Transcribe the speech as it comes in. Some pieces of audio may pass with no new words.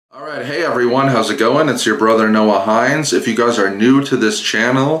Alright, hey everyone, how's it going? It's your brother Noah Hines. If you guys are new to this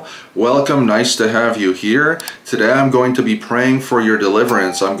channel, welcome, nice to have you here. Today I'm going to be praying for your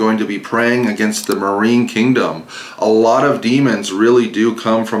deliverance. I'm going to be praying against the marine kingdom. A lot of demons really do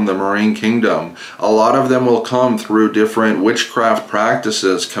come from the marine kingdom. A lot of them will come through different witchcraft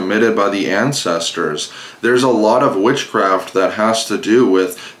practices committed by the ancestors. There's a lot of witchcraft that has to do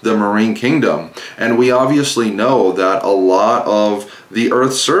with the marine kingdom. And we obviously know that a lot of the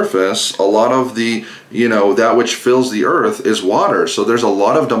earth's surface, a lot of the, that which fills the earth is water. So there's a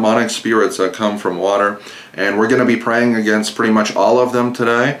lot of demonic spirits that come from water. And we're going to be praying against pretty much all of them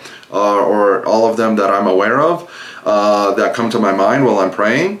today, or all of them that I'm aware of, that come to my mind while I'm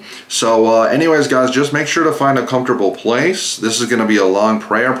praying. So anyways, guys, just make sure to find a comfortable place. This is going to be a long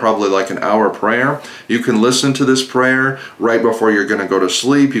prayer, probably like an hour prayer. You can listen to this prayer right before you're going to go to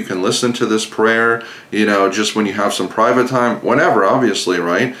sleep. You can listen to this prayer, just when you have some private time, whenever, obviously,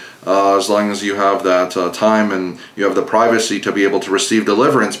 right? As long as you have that time and you have the privacy to be able to receive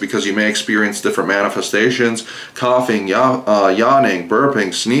deliverance, because you may experience different manifestations: coughing, yawning,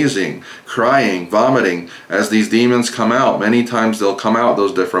 burping, sneezing, crying, vomiting. As these demons come out, many times they'll come out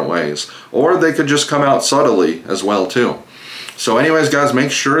those different ways, or they could just come out subtly as well too. So anyways, guys, make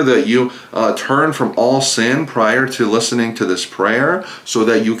sure that you turn from all sin prior to listening to this prayer so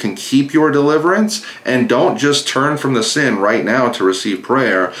that you can keep your deliverance. And don't just turn from the sin right now to receive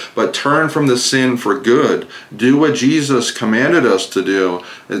prayer, but turn from the sin for good. Do what Jesus commanded us to do,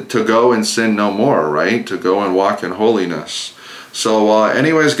 to go and sin no more, right? To go and walk in holiness. So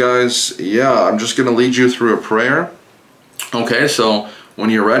anyways, guys, I'm just going to lead you through a prayer. Okay, so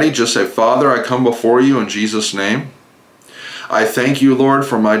when you're ready, just say, Father, I come before you in Jesus' name. I thank you, Lord,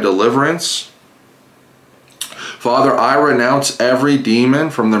 for my deliverance. Father, I renounce every demon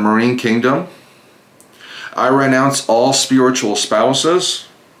from the marine kingdom. I renounce all spiritual spouses.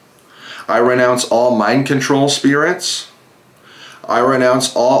 I renounce all mind control spirits. I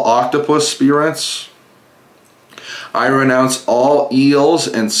renounce all octopus spirits. I renounce all eels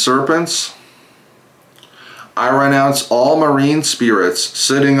and serpents. I renounce all marine spirits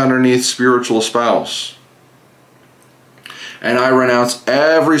sitting underneath spiritual spouse. And I renounce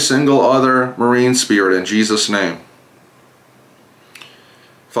every single other marine spirit in Jesus' name.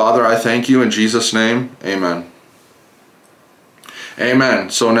 Father, I thank you in Jesus' name. Amen.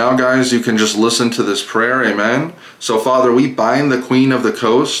 Amen. So now, guys, you can just listen to this prayer. Amen. So, Father, we bind the Queen of the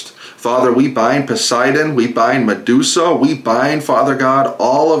Coast. Father, we bind Poseidon, we bind Medusa, we bind, Father God,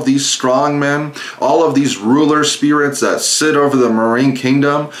 all of these strong men, all of these ruler spirits that sit over the marine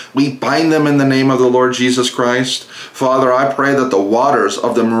kingdom. We bind them in the name of the Lord Jesus Christ. Father, I pray that the waters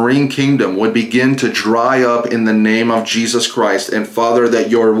of the marine kingdom would begin to dry up in the name of Jesus Christ. And Father, that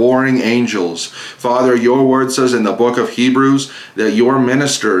your warring angels, Father, your word says in the book of Hebrews that your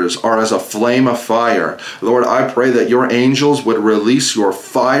ministers are as a flame of fire. Lord, I pray that your angels would release your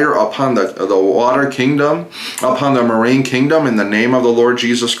fire upon the water kingdom, upon the marine kingdom, in the name of the Lord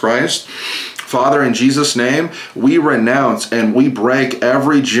Jesus Christ. Father, in Jesus' name, we renounce and we break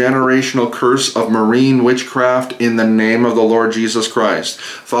every generational curse of marine witchcraft in the name of the Lord Jesus Christ.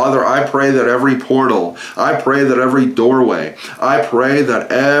 Father, I pray that every portal, I pray that every doorway, I pray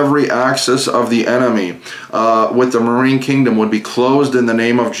that every access of the enemy with the marine kingdom would be closed in the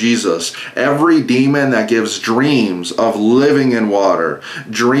name of Jesus. Every demon that gives dreams of living in water,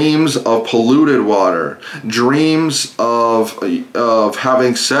 dreams of polluted water, dreams of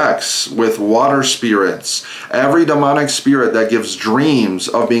having sex with water spirits, every demonic spirit that gives dreams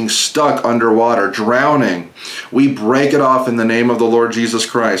of being stuck underwater, drowning, we break it off in the name of the Lord Jesus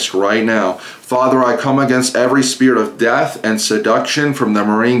Christ right now. Father, I come against every spirit of death and seduction from the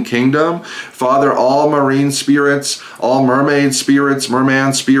marine kingdom. Father, all marine spirits, all mermaid spirits,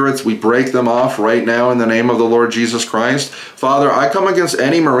 merman spirits, we break them off right now in the name of the Lord Jesus Christ. Father, I come against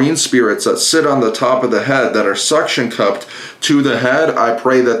any marine spirits that sit on the top of the head, that are suction cupped to the head. I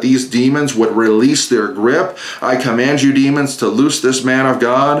pray that these demons would release their grip. I command you, demons, to loose this man of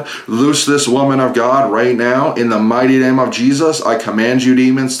God, loose this woman of God right now in the mighty name of Jesus. I command you,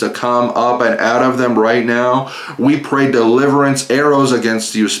 demons, to come up and out of them right now. We pray deliverance arrows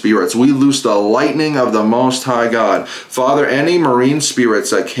against you, spirits. We loose the lightning of the Most High God. Father, any marine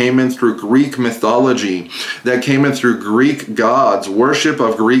spirits that came in through Greek mythology, that came in through Greek gods, worship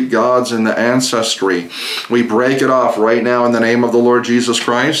of Greek gods in the ancestry, we break it off right now in the name of the Lord Jesus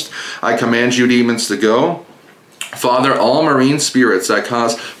Christ. I command you, demons, to go. Father, all marine spirits that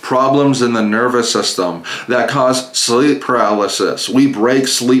cause problems in the nervous system, that cause sleep paralysis, we break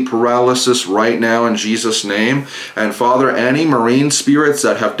sleep paralysis right now in Jesus' name. And Father, any marine spirits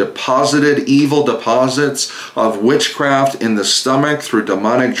that have deposited evil deposits of witchcraft in the stomach through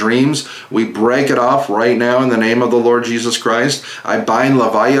demonic dreams, we break it off right now in the name of the Lord Jesus Christ. I bind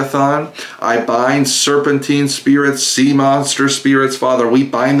leviathan, I bind serpentine spirits, sea monster spirits, Father, we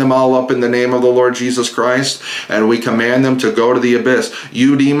bind them all up in the name of the Lord Jesus Christ, and we command them to go to the abyss.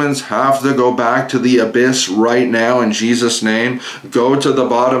 You demons have to go back to the abyss right now in Jesus' name. Go to the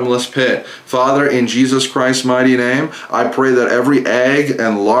bottomless pit. Father, in Jesus Christ's mighty name, I pray that every egg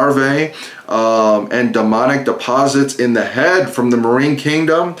and larvae and demonic deposits in the head from the marine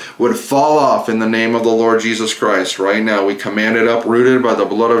kingdom would fall off in the name of the Lord Jesus Christ. Right now, we command it uprooted by the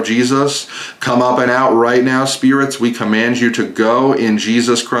blood of Jesus. Come up and out right now, spirits. We command you to go in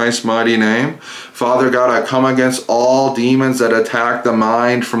Jesus Christ's mighty name. Father God, I come against all demons that attack the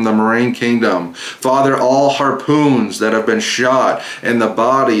mind from the marine kingdom. Father, all harpoons that have been shot in the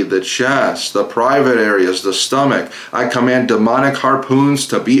body, the chest, the private areas, the stomach, I command demonic harpoons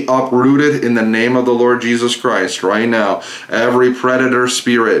to be uprooted in the name of the Lord Jesus Christ right now. Every predator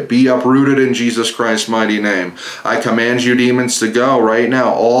spirit be uprooted in Jesus Christ's mighty name. I command you demons to go right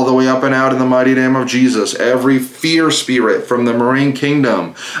now all the way up and out in the mighty name of Jesus. Every fear spirit from the marine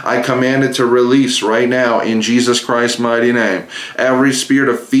kingdom, I command it to release right now in Jesus Christ's mighty name. Every spirit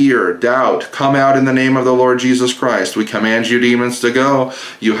of fear, doubt, come out in the name of the Lord Jesus Christ. We command you demons to go.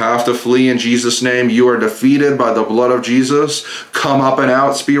 You have to flee in Jesus' name. You are defeated by the blood of Jesus. Come up and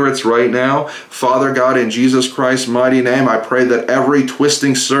out, spirits, right now. Father God, in Jesus Christ's mighty name, I pray that every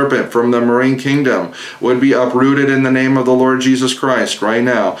twisting serpent from the marine kingdom would be uprooted in the name of the Lord Jesus Christ right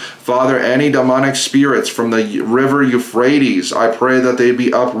now. Father, any demonic spirits from the river Euphrates, I pray that they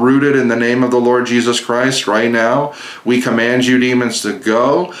be uprooted in the name of the Lord Jesus Christ right now. We command you demons to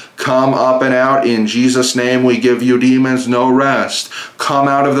go. Come up and out in Jesus' name. We give you demons no rest. Come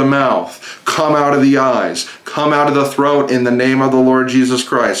out of the mouth. Come out of the eyes. Come out of the throat in the name of the Lord Jesus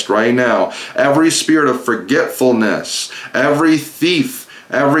Christ right now. Every spirit of forgetfulness, every thief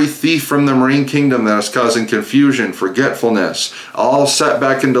from the marine kingdom that is causing confusion, forgetfulness, all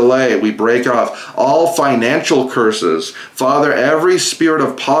setback and delay, we break off. All financial curses, Father, every spirit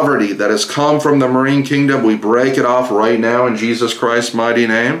of poverty that has come from the marine kingdom, we break it off right now in Jesus Christ's mighty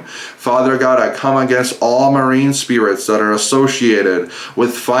name. Father God, I come against all marine spirits that are associated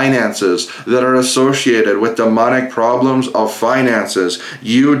with finances, that are associated with demonic problems of finances.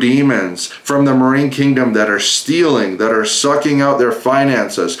 You demons from the marine kingdom that are stealing, that are sucking out their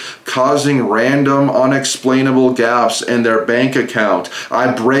finances, causing random, unexplainable gaps in their bank account.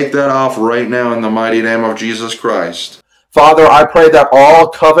 I break that off right now in the mighty name of Jesus Christ. Father, I pray that all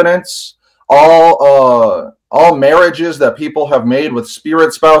covenants, all marriages that people have made with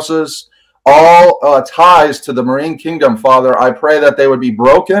spirit spouses, all ties to the marine kingdom, Father, I pray that they would be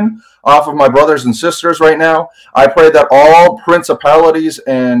broken off of my brothers and sisters right now. I pray that all principalities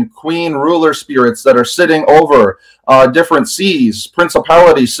and queen ruler spirits that are sitting over different seas,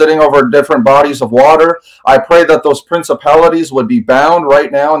 principalities sitting over different bodies of water, I pray that those principalities would be bound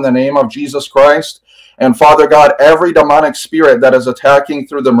right now in the name of Jesus Christ. And Father God, every demonic spirit that is attacking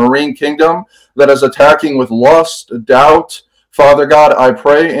through the marine kingdom, that is attacking with lust, doubt, Father God, I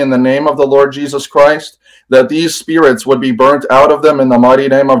pray in the name of the Lord Jesus Christ that these spirits would be burnt out of them in the mighty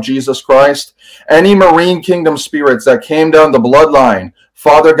name of Jesus Christ. Any marine kingdom spirits that came down the bloodline,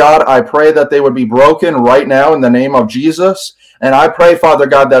 Father God, I pray that they would be broken right now in the name of Jesus. And I pray, Father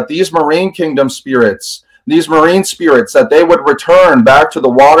God, that these marine kingdom spirits, these marine spirits, that they would return back to the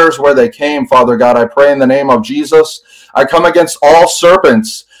waters where they came, Father God. I pray in the name of Jesus. I come against all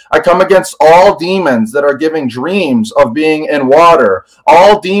serpents. I come against all demons that are giving dreams of being in water,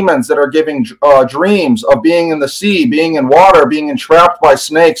 all demons that are giving dreams of being in the sea, being in water, being entrapped by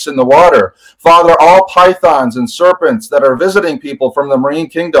snakes in the water. Father, all pythons and serpents that are visiting people from the marine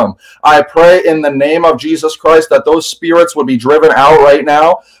kingdom, I pray in the name of Jesus Christ that those spirits would be driven out right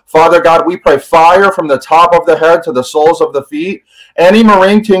now. Father God, we pray fire from the top of the head to the soles of the feet. Any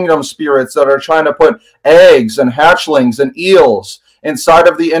marine kingdom spirits that are trying to put eggs and hatchlings and eels inside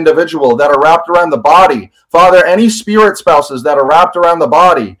of the individual that are wrapped around the body. Father, any spirit spouses that are wrapped around the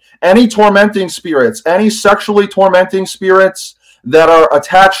body, any tormenting spirits, any sexually tormenting spirits that are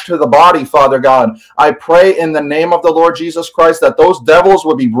attached to the body, Father God, I pray in the name of the Lord Jesus Christ that those devils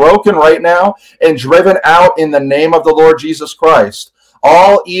would be broken right now and driven out in the name of the Lord Jesus Christ.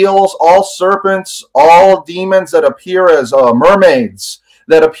 All eels, all serpents, all demons that appear as mermaids,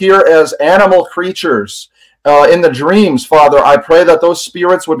 that appear as animal creatures, in the dreams, Father, I pray that those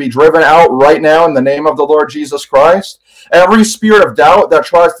spirits would be driven out right now in the name of the Lord Jesus Christ. Every spirit of doubt that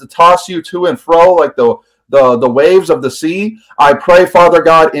tries to toss you to and fro like the waves of the sea, I pray, Father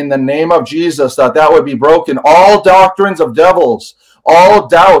God, in the name of Jesus, that would be broken. All doctrines of devils, all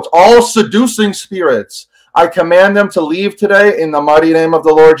doubt, all seducing spirits, I command them to leave today in the mighty name of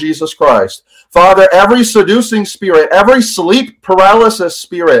the Lord Jesus Christ. Father, every seducing spirit, every sleep paralysis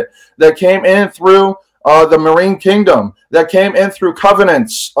spirit that came in through the marine kingdom, that came in through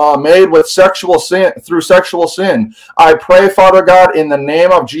covenants made with sexual sin, through sexual sin, I pray, Father God, in the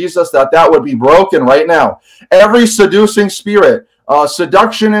name of Jesus, that would be broken right now. Every seducing spirit,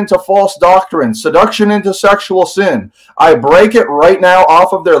 seduction into false doctrine, seduction into sexual sin, I break it right now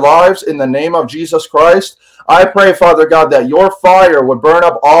off of their lives in the name of Jesus Christ. I pray, Father God, that your fire would burn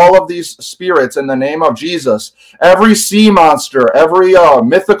up all of these spirits in the name of Jesus. Every sea monster, every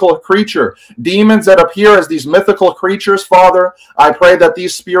mythical creature, demons that appear as these mythical creatures, Father, I pray that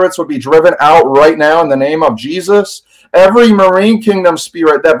these spirits would be driven out right now in the name of Jesus. Every marine kingdom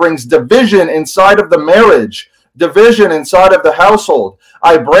spirit that brings division inside of the marriage, division inside of the household,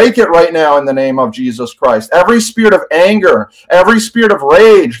 I break it right now in the name of Jesus Christ. Every spirit of anger, every spirit of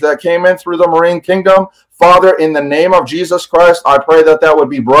rage that came in through the marine kingdom, Father, in the name of Jesus Christ, I pray that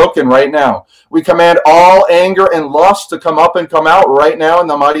would be broken right now. We command all anger and lust to come up and come out right now in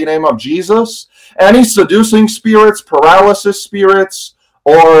the mighty name of Jesus. Any seducing spirits, paralysis spirits,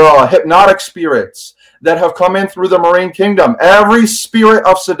 or hypnotic spirits that have come in through the marine kingdom, every spirit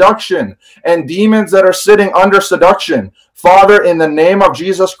of seduction and demons that are sitting under seduction, Father, in the name of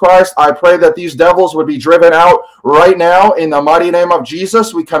Jesus Christ, I pray that these devils would be driven out right now in the mighty name of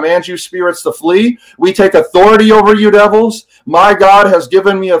Jesus. We command you spirits to flee. We take authority over you devils. My God has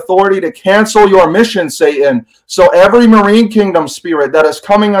given me authority to cancel your mission, Satan. So every marine kingdom spirit that is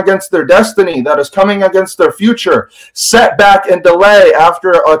coming against their destiny, that is coming against their future, setback and delay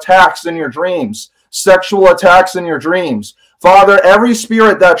after attacks in your dreams, sexual attacks in your dreams. Father, every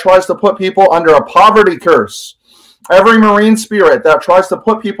spirit that tries to put people under a poverty curse, every marine spirit that tries to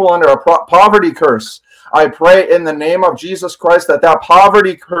put people under a poverty curse, I pray in the name of Jesus Christ that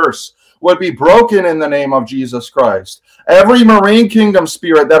poverty curse would be broken in the name of Jesus Christ. Every marine kingdom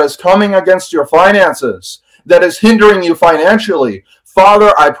spirit that is coming against your finances, that is hindering you financially,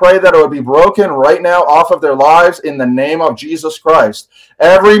 Father, I pray that it would be broken right now off of their lives in the name of Jesus Christ.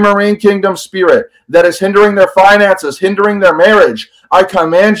 Every marine kingdom spirit that is hindering their finances, hindering their marriage, I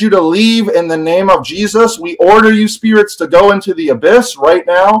command you to leave in the name of Jesus. We order you spirits to go into the abyss right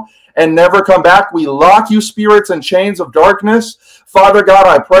now and never come back. We lock you spirits in chains of darkness. Father God,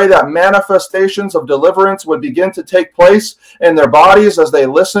 I pray that manifestations of deliverance would begin to take place in their bodies as they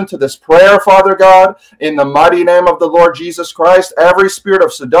listen to this prayer, Father God, in the mighty name of the Lord Jesus Christ. Every spirit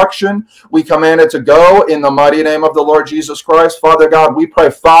of seduction, we command it to go in the mighty name of the Lord Jesus Christ. Father God, we pray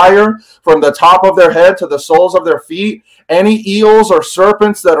fire from the top of their head to the soles of their feet. Any eels or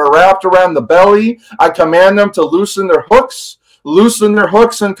serpents that are wrapped around the belly, I command them to loosen their hooks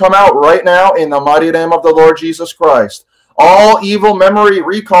and come out right now in the mighty name of the Lord Jesus Christ. All evil memory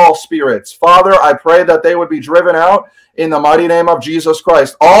recall spirits, Father, I pray that they would be driven out in the mighty name of Jesus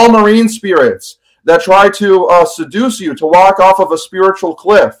Christ. All marine spirits that try to seduce you to walk off of a spiritual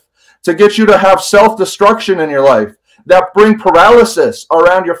cliff, to get you to have self-destruction in your life, that bring paralysis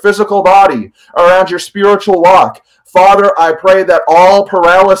around your physical body, around your spiritual walk. Father, I pray that all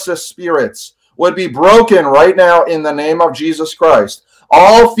paralysis spirits would be broken right now in the name of Jesus Christ.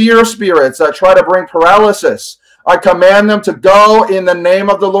 All fear spirits that try to bring paralysis, I command them to go in the name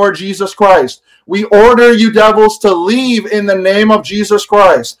of the Lord Jesus Christ. We order you devils to leave in the name of Jesus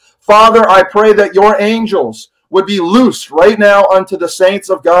Christ. Father, I pray that your angels would be loosed right now unto the saints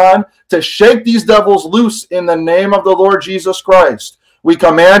of God to shake these devils loose in the name of the Lord Jesus Christ. We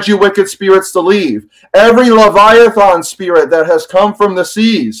command you wicked spirits to leave. Every leviathan spirit that has come from the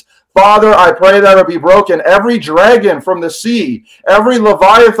seas, Father, I pray that it be broken. Every dragon from the sea, every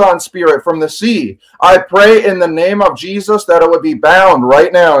leviathan spirit from the sea, I pray in the name of Jesus that it would be bound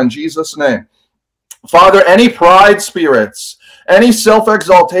right now in Jesus' name. Father, any pride spirits, any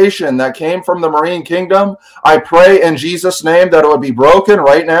self-exaltation that came from the marine kingdom, I pray in Jesus' name that it would be broken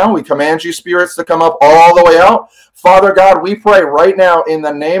right now. We command you spirits to come up all the way out. Father God, we pray right now in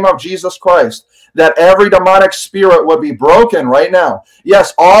the name of Jesus Christ that every demonic spirit would be broken right now.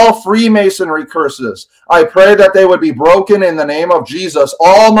 Yes, all Freemasonry curses, I pray that they would be broken in the name of Jesus.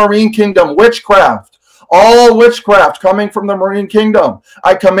 All marine kingdom witchcraft, all witchcraft coming from the marine kingdom,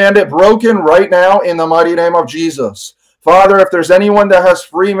 I command it broken right now in the mighty name of Jesus. Father, if there's anyone that has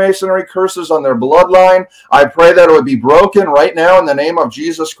Freemasonry curses on their bloodline, I pray that it would be broken right now in the name of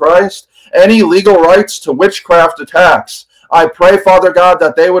Jesus Christ. Any legal rights to witchcraft attacks, I pray, Father God,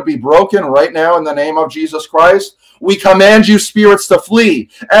 that they would be broken right now in the name of Jesus Christ. We command you, spirits, to flee.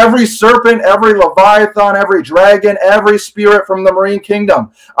 Every serpent, every leviathan, every dragon, every spirit from the marine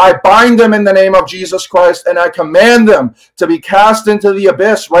kingdom, I bind them in the name of Jesus Christ, and I command them to be cast into the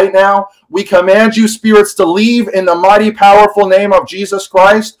abyss right now. We command you, spirits, to leave in the mighty, powerful name of Jesus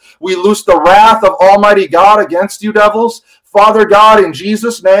Christ. We loose the wrath of Almighty God against you, devils. Father God, in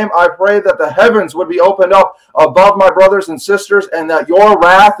Jesus' name, I pray that the heavens would be opened up above my brothers and sisters, and that your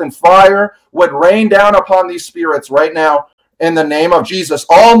wrath and fire would rain down upon these spirits right now in the name of Jesus.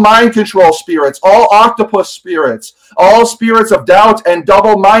 All mind control spirits, all octopus spirits, all spirits of doubt and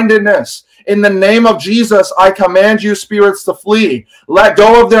double-mindedness, in the name of Jesus, I command you, spirits, to flee. Let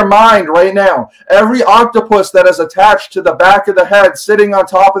go of their mind right now. Every octopus that is attached to the back of the head, sitting on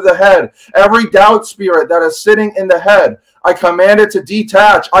top of the head, every doubt spirit that is sitting in the head, I command it to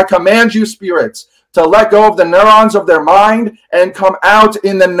detach. I command you, spirits, to let go of the neurons of their mind and come out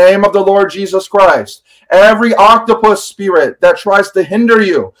in the name of the Lord Jesus Christ. Every octopus spirit that tries to hinder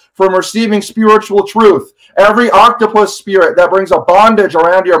you from receiving spiritual truth, every octopus spirit that brings a bondage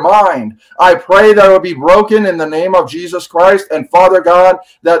around your mind, I pray that it will be broken in the name of Jesus Christ. And Father God,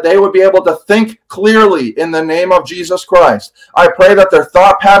 that they would be able to think clearly in the name of Jesus Christ. I pray that their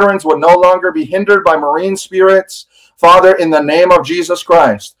thought patterns would no longer be hindered by marine spirits. Father, in the name of Jesus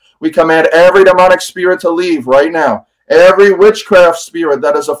Christ, we command every demonic spirit to leave right now. Every witchcraft spirit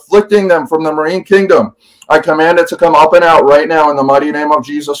that is afflicting them from the marine kingdom, I command it to come up and out right now in the mighty name of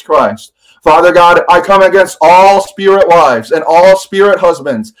Jesus Christ. Father God, I come against all spirit wives and all spirit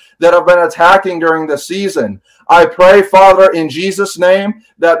husbands that have been attacking during the season. I pray, Father, in Jesus' name,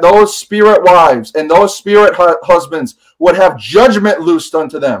 that those spirit wives and those spirit husbands would have judgment loosed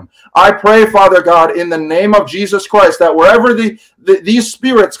unto them. I pray, Father God, in the name of Jesus Christ, that wherever these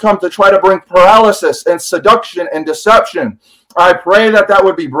spirits come to try to bring paralysis and seduction and deception, I pray that that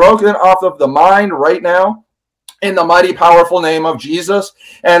would be broken off of the mind right now, in the mighty, powerful name of Jesus,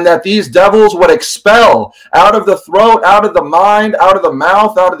 and that these devils would expel out of the throat, out of the mind, out of the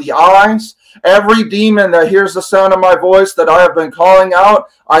mouth, out of the eyes, every demon that hears the sound of my voice that I have been calling out.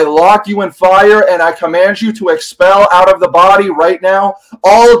 I lock you in fire, and I command you to expel out of the body right now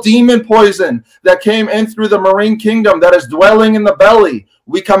all demon poison that came in through the marine kingdom that is dwelling in the belly.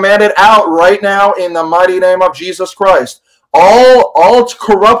 We command it out right now in the mighty name of Jesus Christ. All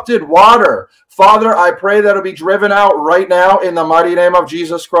corrupted water, Father, I pray that it'll be driven out right now in the mighty name of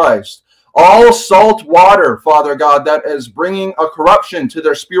Jesus Christ. All salt water, Father God, that is bringing a corruption to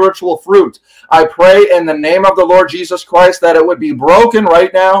their spiritual fruit, I pray in the name of the Lord Jesus Christ that it would be broken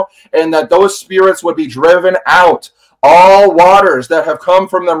right now and that those spirits would be driven out. All waters that have come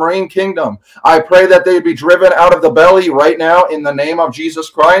from the marine kingdom, I pray that they would be driven out of the belly right now in the name of Jesus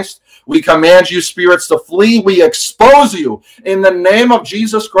Christ. We command you, spirits, to flee. We expose you in the name of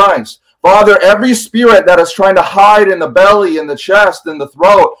Jesus Christ. Father, every spirit that is trying to hide in the belly, in the chest, in the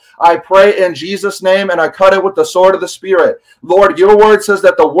throat, I pray in Jesus' name, and I cut it with the sword of the Spirit. Lord, your word says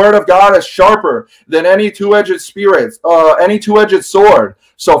that the word of God is sharper than any two-edged sword.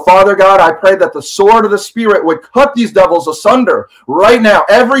 So, Father God, I pray that the sword of the Spirit would cut these devils asunder right now.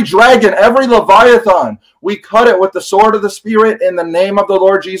 Every dragon, every leviathan, we cut it with the sword of the Spirit in the name of the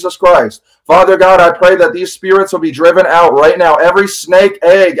Lord Jesus Christ. Father God, I pray that these spirits will be driven out right now. Every snake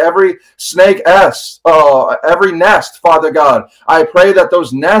egg, every snake every nest, Father God, I pray that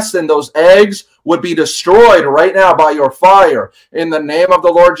those nests and those eggs would be destroyed right now by your fire in the name of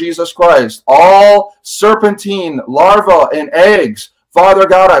the Lord Jesus Christ. All serpentine larvae and eggs, Father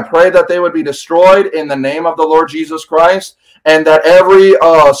God, I pray that they would be destroyed in the name of the Lord Jesus Christ, and that every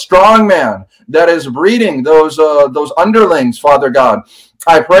strong man that is breeding those underlings, Father God,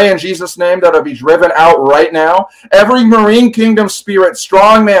 I pray in Jesus' name that it'll be driven out right now. Every marine kingdom spirit,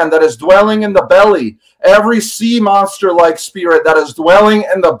 strong man that is dwelling in the belly, every sea monster-like spirit that is dwelling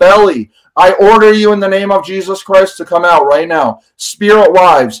in the belly, I order you in the name of Jesus Christ to come out right now. Spirit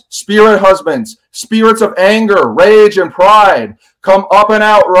wives, spirit husbands, spirits of anger, rage, and pride, come up and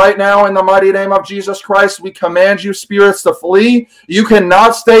out right now in the mighty name of Jesus Christ. We command you, spirits, to flee. You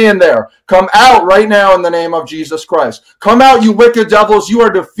cannot stay in there. Come out right now in the name of Jesus Christ. Come out, you wicked devils. You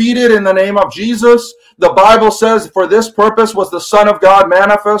are defeated in the name of Jesus. The Bible says, for this purpose was the Son of God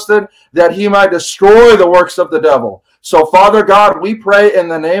manifested, that he might destroy the works of the devil. So, Father God, we pray in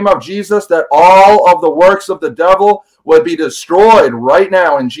the name of Jesus that all of the works of the devil would be destroyed right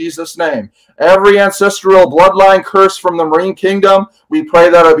now in Jesus' name. Every ancestral bloodline curse from the marine kingdom, we pray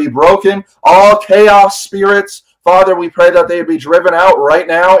that it be broken. All chaos spirits, Father, we pray that they would be driven out right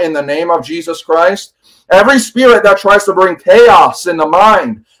now in the name of Jesus Christ. Every spirit that tries to bring chaos in the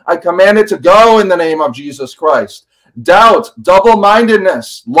mind, I command it to go in the name of Jesus Christ. Doubt,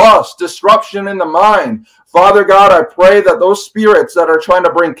 double-mindedness, lust, disruption in the mind. Father God, I pray that those spirits that are trying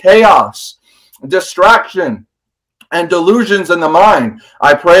to bring chaos, distraction, and delusions in the mind,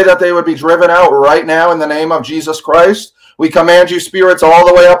 I pray that they would be driven out right now in the name of Jesus Christ. We command you, spirits, all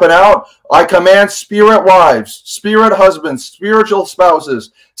the way up and out. I command spirit wives, spirit husbands, spiritual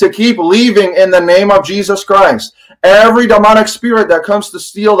spouses to keep leaving in the name of Jesus Christ. Every demonic spirit that comes to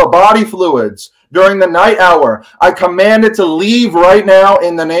steal the body fluids during the night hour, I command it to leave right now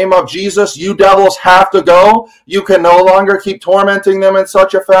in the name of Jesus. You devils have to go. You can no longer keep tormenting them in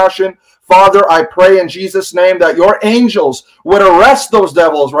such a fashion. Father, I pray in Jesus' name that your angels would arrest those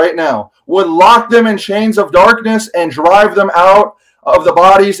devils right now, would lock them in chains of darkness and drive them out of the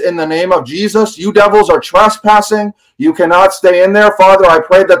bodies in the name of Jesus. You devils are trespassing. You cannot stay in there. Father, I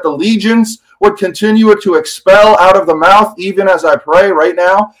pray that the legions would continue to expel out of the mouth, even as I pray right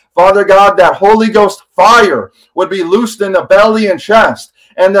now. Father God, that Holy Ghost fire would be loosed in the belly and chest,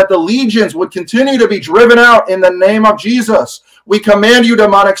 and that the legions would continue to be driven out in the name of Jesus. We command you,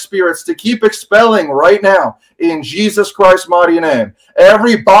 demonic spirits, to keep expelling right now in Jesus Christ's mighty name.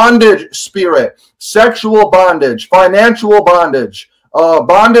 Every bondage spirit, sexual bondage, financial bondage,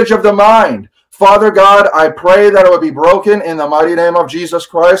 bondage of the mind, Father God, I pray that it would be broken in the mighty name of Jesus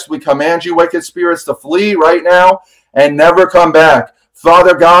Christ. We command you, wicked spirits, to flee right now and never come back.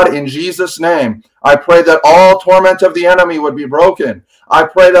 Father God, in Jesus' name, I pray that all torment of the enemy would be broken. I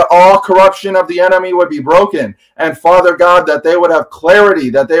pray that all corruption of the enemy would be broken. And Father God, that they would have clarity,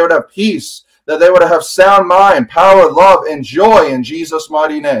 that they would have peace, that they would have sound mind, power, love, and joy in Jesus'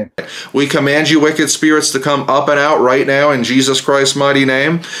 mighty name. We command you, wicked spirits, to come up and out right now in Jesus Christ's mighty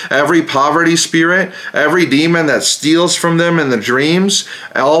name. Every poverty spirit, every demon that steals from them in the dreams,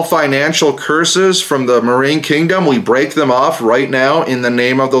 all financial curses from the marine kingdom, we break them off right now in the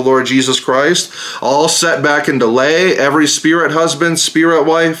name of the Lord Jesus Christ. All setback and delay, every spirit husband, spirit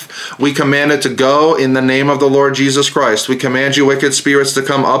wife, we command it to go in the name of the Lord Jesus Christ. We command you, wicked spirits, to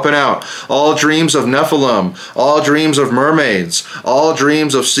come up and out. All dreams of Nephilim, all dreams of mermaids, all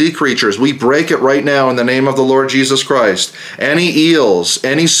dreams of sea creatures, we break it right now in the name of the Lord Jesus Christ. Any eels,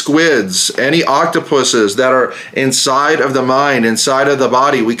 any squids, any octopuses that are inside of the mind, inside of the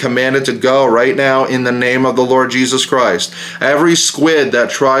body, we command it to go right now in the name of the Lord Jesus Christ. Every squid that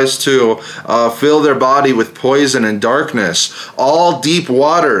tries to fill their body with poison and darkness, all deep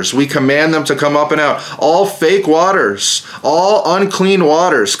waters, we command them to come up and out. All fake waters, all unclean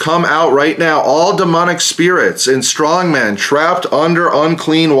waters, come out right now. All demonic spirits and strong men trapped under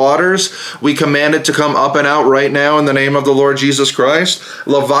unclean waters, we command it to come up and out right now in the name of the Lord Jesus Christ.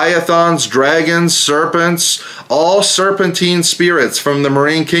 Leviathans, dragons, serpents, all serpentine spirits from the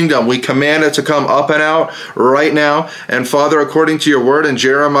marine kingdom, we command it to come up and out right now. And Father, according to your word in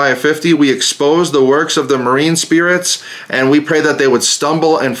Jeremiah 50, we expose the works of the marine spirits, and we pray that they would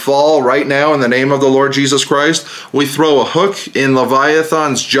stumble and fall right now in the name of the Lord Jesus Christ. We throw a hook in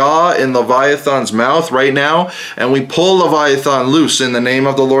Leviathan's jaw, in Leviathan's mouth right now, and we pull Leviathan loose in the name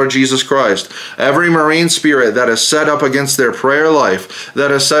of the Lord Jesus Christ. Every marine spirit that is set up against their prayer life,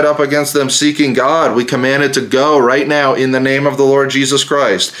 that is set up against them seeking God, we command it to go right now in the name of the Lord Jesus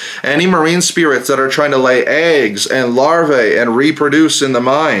Christ. Any marine spirits that are trying to lay eggs and larvae and reproduce in the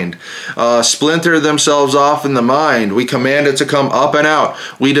mind, splinter themselves off in the mind, we command it to come up and out.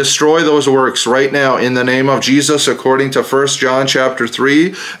 We destroy those works right now in the name of Jesus. According to 1 John chapter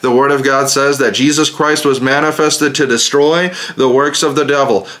 3, the word of God says that Jesus Christ was manifested to destroy the works of the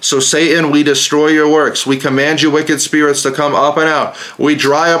devil. So Satan, we destroy your works. We command you, wicked spirits, to come up and out. We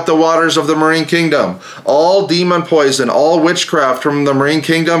dry up the waters of the marine kingdom. All demon poison, all witchcraft from the marine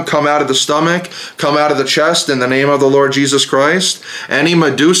kingdom, come out of the stomach, come out of the chest in the name of the Lord Jesus Christ. Any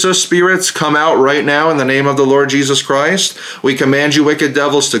Medusa spirits, come out right now in the name of the Lord Jesus Christ. We command you, wicked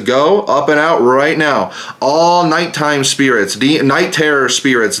devils, to go up and out right now. All nighttime spirits, night terror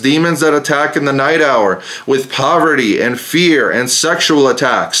spirits, demons that attack in the night hour with poverty and fear and sexual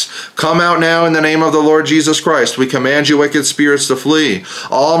attacks, come out now in the name of the Lord Jesus Christ. We command you, wicked spirits, to flee.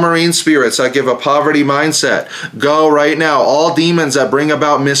 All marine spirits that give a poverty mindset, go right now. All demons that bring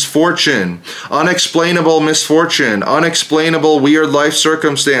about misfortune, unexplainable weird life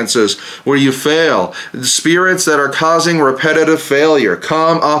circumstances where you fail, the spirits that are causing repetitive failure,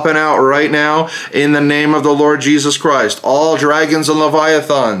 come up and out right now in the name of the Lord Jesus Christ. All dragons and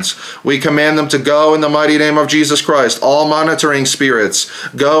leviathans, we command them to go in the mighty name of Jesus Christ. All monitoring spirits,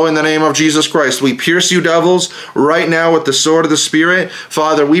 go in the name of Jesus Christ. We pierce you devils right now with the sword of the Spirit.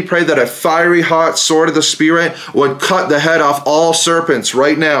 Father, we pray that a fiery hot sword of the Spirit would cut the head off all serpents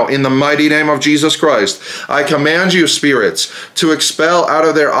right now in the mighty name of Jesus Christ. I command you, spirits, to expel out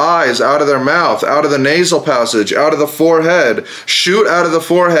of their eyes, out of their mouth, out of the nasal passage, out of the forehead. Shoot out of the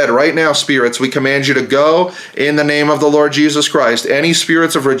forehead right now, spirits. We command you to go in the name of the Lord Jesus Christ. Any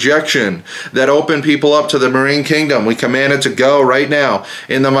spirits of rejection that open people up to the marine kingdom, we command it to go right now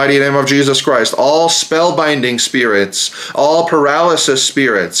in the mighty name of Jesus Christ. All spellbinding spirits, all paralysis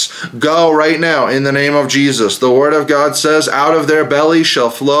spirits, go right now in the name of Jesus. The Word of God says, out of their belly shall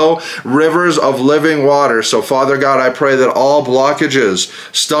flow rivers of living water. So Father God, I pray that all blockages,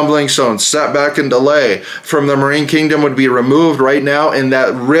 stumbling stones, setback, and delay from the marine kingdom would be removed right now, and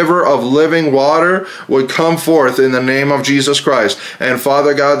that river of living water would come forth in the name of Jesus Christ. And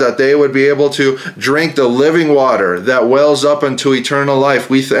Father God, that they would be able to drink the living water that wells up into eternal life.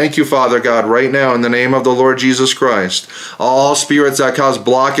 We thank you, Father God, right now in the name of the Lord Jesus Christ. All spirits that cause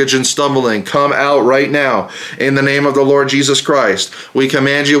blockage and stumbling, come out right now in the name of the Lord Jesus Christ. We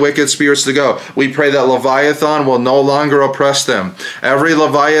command you, wicked spirits, to go. We pray that leviathan will no longer oppress them. Every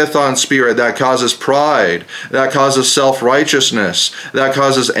leviathan spirit that causes pride, that causes self-righteousness, that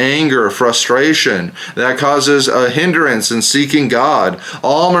causes anger, frustration, that causes a hindrance in seeking God,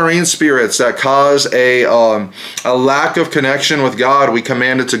 all marine spirits that cause a lack of connection with God, we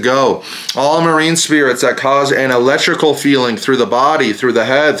command it to go. All marine spirits that cause an electrical feeling through the body, through the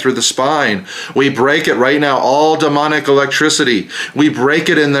head, through the spine, we break it right now. All demonic electricity, we break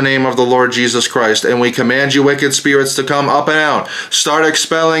it in the name of the Lord Jesus Christ, and we command you, wicked spirits, to come up and out. Start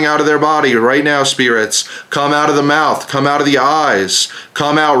expelling out of their body right now, spirits. Come out of the mouth, come out of the eyes,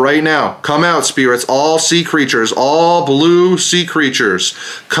 come out right now. Come out, spirits. All sea creatures, all blue sea creatures,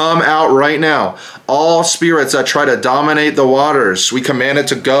 come out right now. All spirits that try to dominate the waters, we command it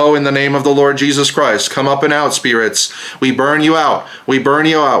to go in the name of the Lord Jesus Christ. Come up and out, spirits. We burn you out. We burn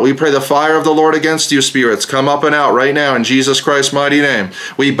you out. We pray the fire of the Lord against you, spirits. Come up and out right now in Jesus Christ's mighty name.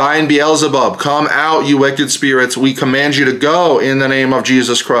 We bind Beelzebub. Come out, you wicked spirits. We command you to go in the name of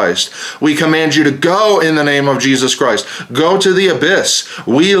Jesus Christ. We command you to go in the name of Jesus Christ. Go to the abyss.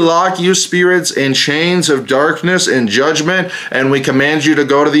 We lock you, spirits, in chains of darkness and judgment, and we command you to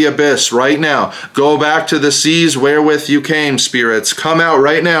go to the abyss right now. Go back to the seas wherewith you came, spirits. Come out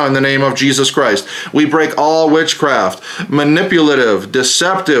right now in the name of Jesus Christ. We break all witchcraft, manipulative,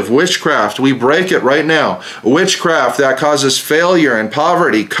 deceptive witchcraft. We break it right now. Witchcraft that causes failure and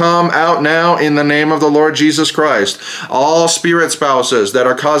poverty, come out now in the name of the Lord Jesus Christ. All spirit spouses that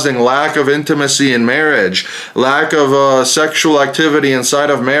are causing lack of intimacy in marriage, lack of sexual activity inside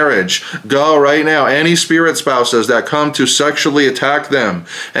of marriage, go right now. Any spirit spouses that come to sexually attack them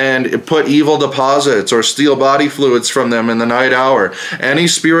and put evil deposits or steal body fluids from them in the night hour. Any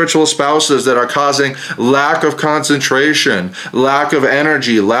spiritual spouses that are causing lack of concentration, lack of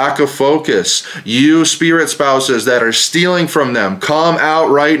energy, lack of focus. You spirit spouses that are stealing from them, come out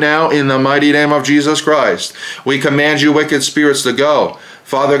right now in the mighty name of Jesus Christ. We command you, wicked spirits, to go.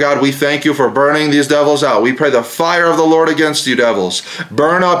 Father God, we thank you for burning these devils out. We pray the fire of the Lord against you, devils.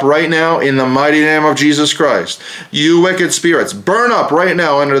 Burn up right now in the mighty name of Jesus Christ. You wicked spirits, burn up right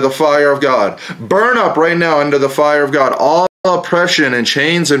now under the fire of God. Burn up right now under the fire of God. All oppression and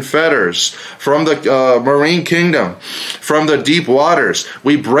chains and fetters from the marine kingdom, from the deep waters,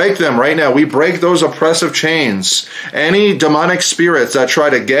 we break them right now. We break those oppressive chains. Any demonic spirits that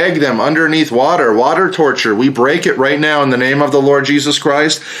try to gag them underneath water torture, we break it right now in the name of the Lord Jesus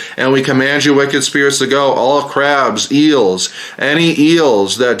Christ, and we command you, wicked spirits, to go. All crabs, eels, any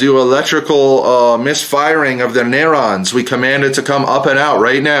eels that do electrical misfiring of their neurons, we command it to come up and out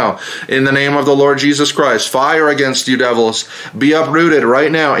right now in the name of the Lord Jesus Christ. Fire against you, devils. Be uprooted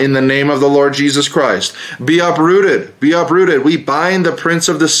right now in the name of the Lord Jesus Christ. Be uprooted. Be uprooted. We bind the prince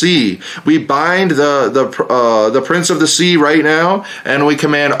of the sea. We bind the prince of the sea right now, and we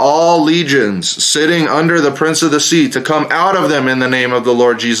command all legions sitting under the prince of the sea to come out of them in the name of the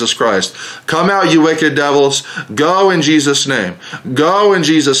Lord Jesus Christ. Come out, you wicked devils. Go in Jesus' name. Go in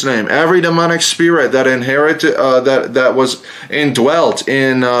Jesus' name. Every demonic spirit that inherited, that was indwelt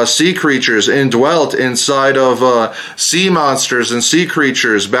in sea creatures, indwelt inside of sea monsters and sea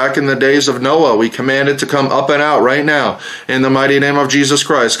creatures back in the days of Noah. We command it to come up and out right now in the mighty name of Jesus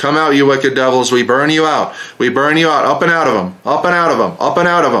Christ. Come out, you wicked devils. We burn you out. We burn you out. Up and out of them. Up and out of them. Up and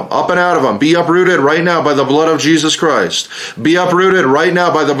out of them. Up and out of them. Be uprooted right now by the blood of Jesus Christ. Be uprooted right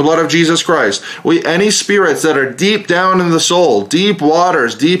now by the blood of Jesus Christ. Any spirits that are deep down in the soul, deep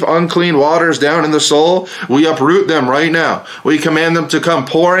waters, deep unclean waters down in the soul, we uproot them right now. We command them to come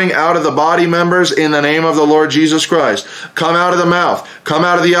pouring out of the body members in the name of the Lord Jesus Christ. Come out of the mouth. Come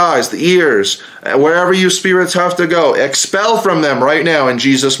out of the eyes, the ears, wherever you spirits have to go. Expel from them right now in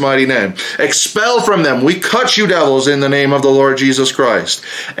Jesus' mighty name. Expel from them. We cut you devils in the name of the Lord Jesus Christ.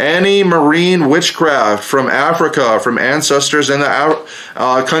 Any marine witchcraft from Africa, from ancestors in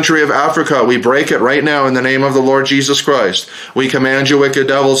the country of Africa, we break it right now in the name of the Lord Jesus Christ. We command you wicked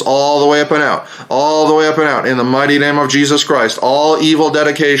devils all the way up and out. All the way up and out in the mighty name of Jesus Christ. All evil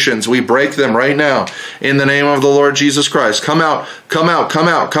dedications, we break them right now in the name of the Lord Jesus Christ. Come out. Come out, come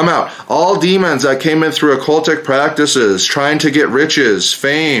out, come out. All demons that came in through occultic practices, trying to get riches,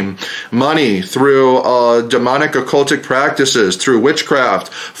 fame, money, through demonic occultic practices, through witchcraft,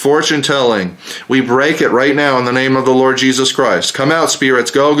 fortune telling, we break it right now in the name of the Lord Jesus Christ. Come out,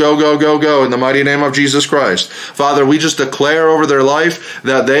 spirits. Go, go, go, go, go in the mighty name of Jesus Christ. Father, we just declare over their life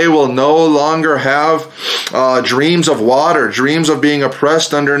that they will no longer have dreams of water, dreams of being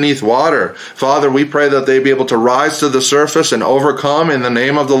oppressed underneath water. Father, we pray that they be able to rise to the surface and overcome in the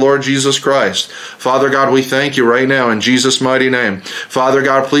name of the Lord Jesus Christ. Father God, we thank you right now in Jesus' mighty name. Father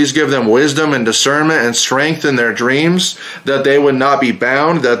God, please give them wisdom and discernment and strength in their dreams, that they would not be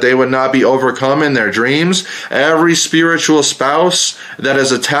bound, that they would not be overcome in their dreams. Every spiritual spouse that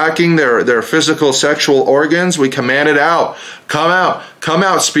is attacking their physical sexual organs, we command it out. Come out. Come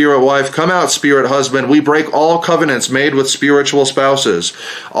out, spirit wife. Come out, spirit husband. We break all covenants made with spiritual spouses.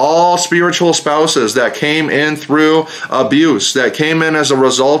 All spiritual spouses that came in through abuse, that came in as a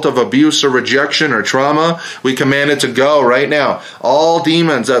result of abuse or rejection or trauma, we command it to go right now. All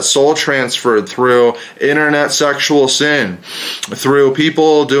demons that soul transferred through internet sexual sin, through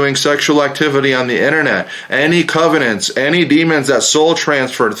people doing sexual activity on the internet, any covenants, any demons that soul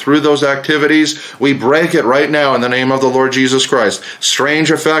transferred through those activities, we break it right now in the name of the Lord Jesus Christ.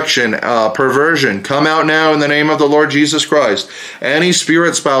 Strange affection, perversion, come out now in the name of the Lord Jesus Christ. Any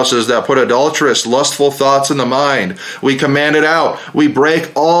spirit spouses that put adulterous, lustful thoughts in the mind, we command it out. We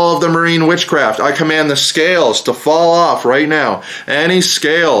break all of the marine witchcraft. I command the scales to fall off right now. Any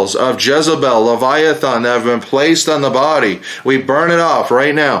scales of Jezebel, leviathan that have been placed on the body, we burn it off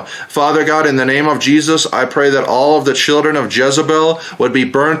right now. Father God, in the name of Jesus, I pray that all of the children of Jezebel would be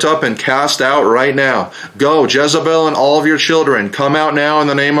burnt up and cast out right now. Go, Jezebel and all of your children, come out now in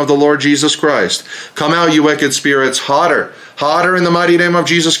the name of the Lord Jesus Christ. Come out, you wicked spirits, hotter in the mighty name of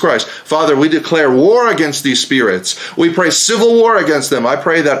Jesus Christ. Father, we declare war against these spirits. We pray civil war against them. I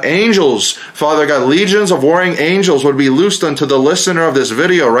pray that angels, Father God, legions of warring angels would be loosed unto the listener of this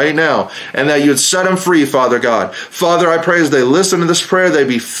video right now, and that you'd set them free, Father God. Father, I pray as they listen to this prayer, they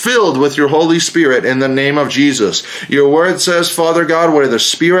be filled with your Holy Spirit in the name of Jesus. Your word says, Father God, where the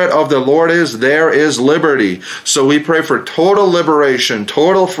Spirit of the Lord is, there is liberty. So we pray for total liberation,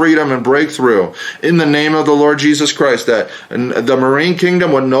 total freedom and breakthrough in the name of the Lord Jesus Christ, that the marine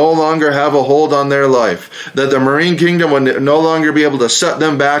kingdom would no longer have a hold on their life, that the marine kingdom would no longer be able to set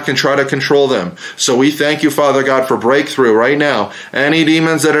them back and try to control them. So we thank you, Father God, for breakthrough right now. Any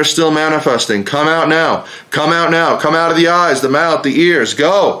demons that are still manifesting, come out now. Come out now. Come out of the eyes, the mouth, the ears.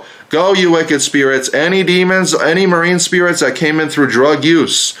 Go. Go, you wicked spirits. Any demons, any marine spirits that came in through drug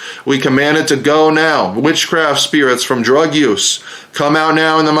use, we command it to go now. Witchcraft spirits from drug use, come out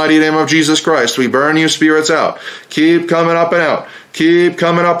now in the mighty name of Jesus Christ. We burn you spirits out. Keep coming up and out. Keep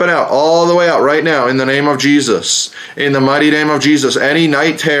coming up and out, all the way out right now in the name of Jesus. In the mighty name of Jesus, any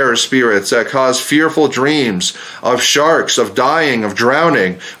night terror spirits that cause fearful dreams of sharks, of dying, of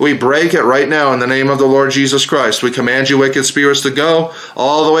drowning, we break it right now in the name of the Lord Jesus Christ. We command you wicked spirits to go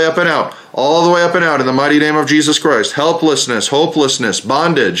all the way up and out. All the way up and out in the mighty name of Jesus Christ. Helplessness, hopelessness,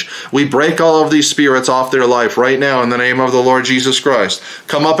 bondage. We break all of these spirits off their life right now in the name of the Lord Jesus Christ.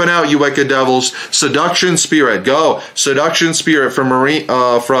 Come up and out, you wicked devils. Seduction spirit, go. Seduction spirit from mermaid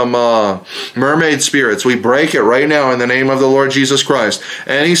spirits. We break it right now in the name of the Lord Jesus Christ.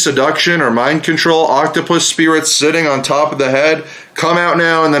 Any seduction or mind control, octopus spirits sitting on top of the head, come out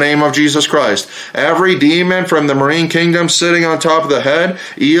now in the name of Jesus Christ. Every demon from the marine kingdom sitting on top of the head,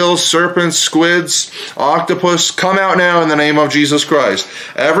 eels, serpents, squids, octopus, come out now in the name of Jesus Christ.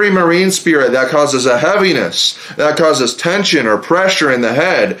 Every marine spirit that causes a heaviness, that causes tension or pressure in the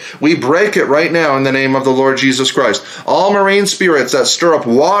head, we break it right now in the name of the Lord Jesus Christ. All marine spirits that stir up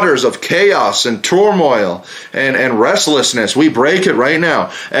waters of chaos and turmoil and restlessness, we break it right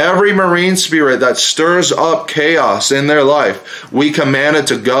now. Every marine spirit that stirs up chaos in their life, we command it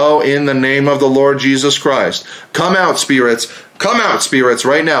to go in the name of the Lord Jesus Christ. Come out, spirits. Come out, spirits,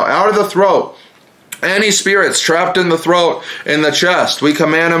 right now. Out of the throat. Any spirits trapped in the throat, in the chest, we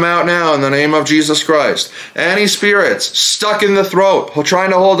command them out now in the name of Jesus Christ. Any spirits stuck in the throat, trying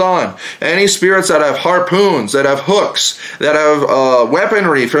to hold on. Any spirits that have harpoons, that have hooks, that have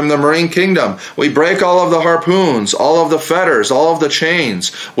weaponry from the marine kingdom, we break all of the harpoons, all of the fetters, all of the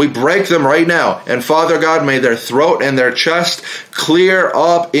chains. We break them right now. And Father God, may their throat and their chest clear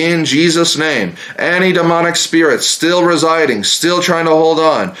up in Jesus' name. Any demonic spirits still residing, still trying to hold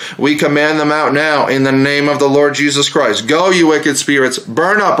on, we command them out now in the name of the Lord Jesus Christ. Go, you wicked spirits.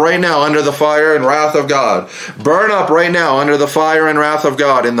 Burn up right now under the fire and wrath of God. Burn up right now under the fire and wrath of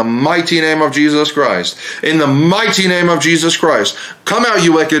God in the mighty name of Jesus Christ. In the mighty name of Jesus Christ. Come out,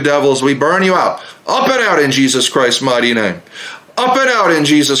 you wicked devils. We burn you out. Up and out in Jesus Christ's mighty name. Up and out in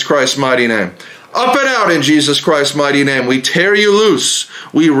Jesus Christ's mighty name. Up and out in Jesus Christ's mighty name. We tear you loose.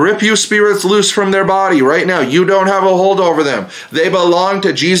 We rip you spirits loose from their body right now. You don't have a hold over them. They belong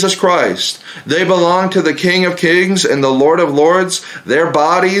to Jesus Christ. They belong to the King of Kings and the Lord of Lords. Their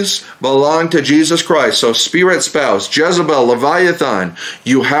bodies belong to Jesus Christ. So spirit spouse, Jezebel, Leviathan,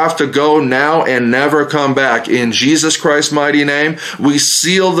 you have to go now and never come back. In Jesus Christ's mighty name, we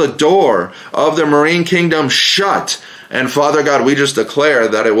seal the door of the marine kingdom shut. And Father God, we just declare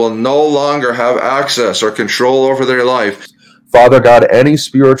that it will no longer have access or control over their life. Father God, any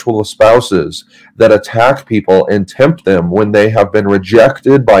spiritual spouses that attack people and tempt them when they have been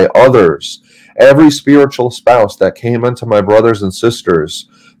rejected by others, every spiritual spouse that came into my brothers and sisters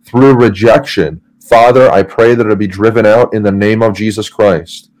through rejection, Father, I pray that it be driven out in the name of Jesus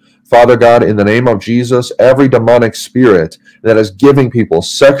Christ. Father God, in the name of Jesus, every demonic spirit that is giving people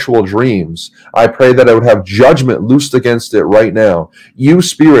sexual dreams, I pray that I would have judgment loosed against it right now. You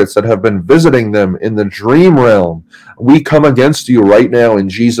spirits that have been visiting them in the dream realm, we come against you right now in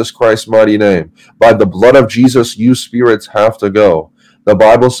Jesus Christ's mighty name. By the blood of Jesus, you spirits have to go. The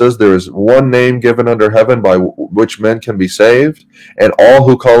Bible says there is one name given under heaven by which men can be saved, and all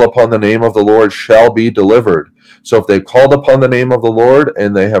who call upon the name of the Lord shall be delivered. So if they've called upon the name of the Lord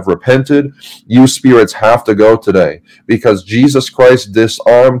and they have repented, you spirits have to go today, because Jesus Christ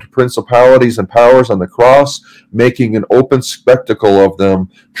disarmed principalities and powers on the cross, making an open spectacle of them,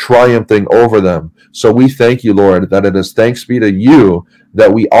 triumphing over them. So we thank you, Lord, that it is thanks be to you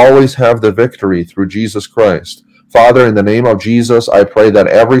that we always have the victory through Jesus Christ. Father, in the name of Jesus, I pray that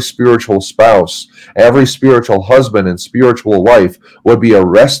every spiritual spouse, every spiritual husband and spiritual wife would be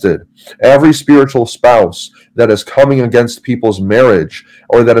arrested. Every spiritual spouse that is coming against people's marriage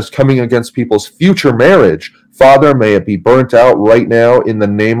or that is coming against people's future marriage, Father, may it be burnt out right now in the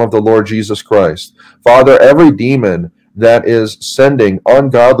name of the Lord Jesus Christ. Father, every demon that is sending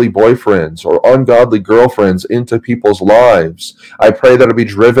ungodly boyfriends or ungodly girlfriends into people's lives, I pray that it be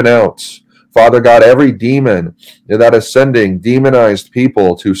driven out. Father God, every demon that is sending demonized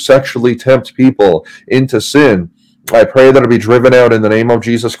people to sexually tempt people into sin, I pray that it be driven out in the name of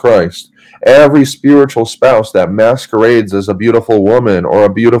Jesus Christ. Every spiritual spouse that masquerades as a beautiful woman or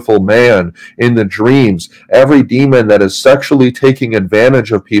a beautiful man in the dreams, every demon that is sexually taking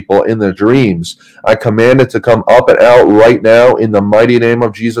advantage of people in the dreams, I command it to come up and out right now in the mighty name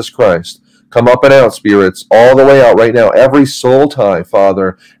of Jesus Christ. Come up and out, spirits, all the way out right now. Every soul tie,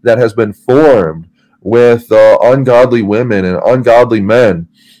 Father, that has been formed with ungodly women and ungodly men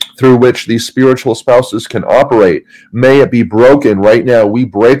through which these spiritual spouses can operate, may it be broken right now. We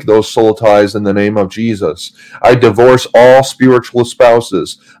break those soul ties in the name of Jesus. I divorce all spiritual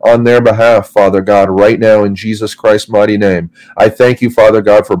spouses on their behalf, Father God, right now in Jesus Christ's mighty name. I thank you, Father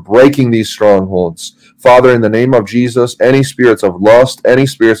God, for breaking these strongholds. Father, in the name of Jesus, any spirits of lust, any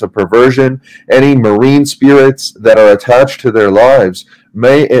spirits of perversion, any marine spirits that are attached to their lives,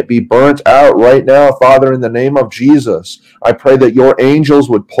 may it be burnt out right now, Father, in the name of Jesus. I pray that your angels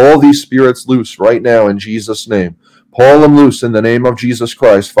would pull these spirits loose right now in Jesus' name. Pull them loose in the name of Jesus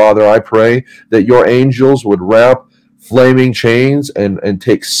Christ, Father. I pray that your angels would wrap flaming chains and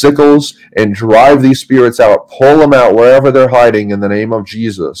take sickles and drive these spirits out. Pull them out wherever they're hiding in the name of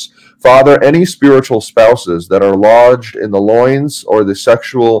Jesus. Father, any spiritual spouses that are lodged in the loins or the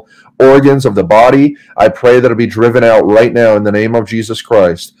sexual organs of the body, I pray that it be driven out right now in the name of Jesus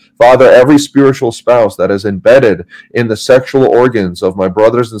Christ. Father, every spiritual spouse that is embedded in the sexual organs of my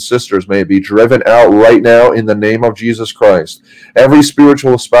brothers and sisters, may it be driven out right now in the name of Jesus Christ. Every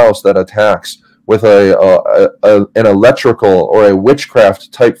spiritual spouse that attacks with an electrical or a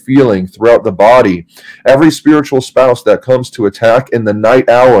witchcraft type feeling throughout the body, every spiritual spouse that comes to attack in the night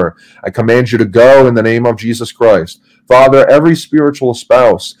hour, I command you to go in the name of Jesus Christ. Father, every spiritual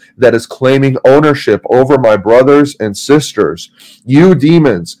spouse that is claiming ownership over my brothers and sisters, you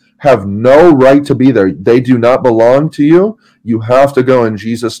demons have no right to be there. They do not belong to you. You have to go in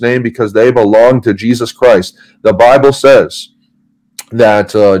Jesus' name because they belong to Jesus Christ. The Bible says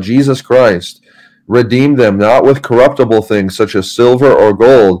that Jesus Christ redeemed them not with corruptible things such as silver or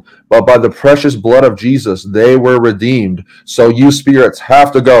gold, but by the precious blood of Jesus they were redeemed. So you spirits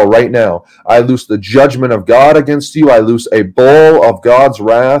have to go right now. I loose the judgment of God against you. I loose a bowl of God's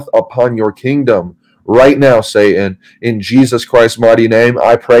wrath upon your kingdom. Right now, Satan, in Jesus Christ's mighty name,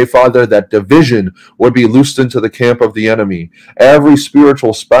 I pray, Father, that division would be loosed into the camp of the enemy. Every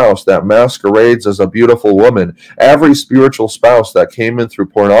spiritual spouse that masquerades as a beautiful woman, every spiritual spouse that came in through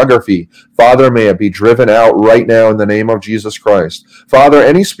pornography, Father, may it be driven out right now in the name of Jesus Christ. Father,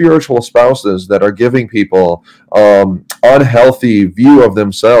 any spiritual spouses that are giving people unhealthy view of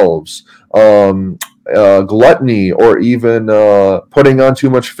themselves, gluttony, or even putting on too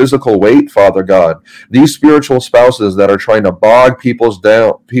much physical weight, Father God. These spiritual spouses that are trying to bog people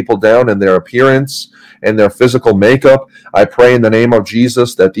down in their appearance and their physical makeup, I pray in the name of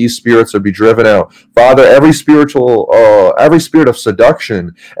Jesus that these spirits would be driven out. Father, every spirit of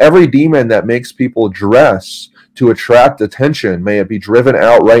seduction, every demon that makes people dress to attract attention, may it be driven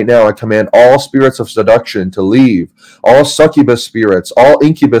out right now. I command all spirits of seduction to leave. All succubus spirits, all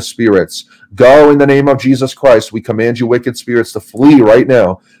incubus spirits, go in the name of Jesus Christ. We command you wicked spirits to flee right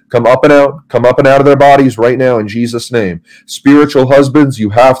now. Come up and out of their bodies right now in Jesus' name. Spiritual husbands, you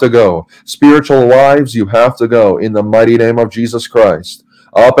have to go. Spiritual wives, you have to go in the mighty name of Jesus Christ.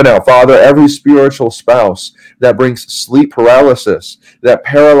 Up and out. Father, every spiritual spouse that brings sleep paralysis, that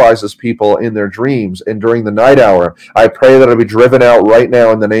paralyzes people in their dreams and during the night hour, I pray that it'll be driven out right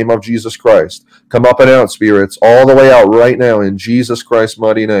now in the name of Jesus Christ. Come up and out, spirits, all the way out right now in Jesus Christ's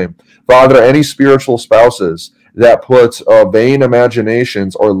mighty name. Father, any spiritual spouses that puts vain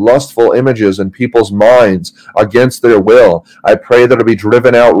imaginations or lustful images in people's minds against their will, I pray that it'll be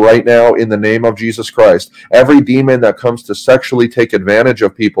driven out right now in the name of Jesus Christ. Every demon that comes to sexually take advantage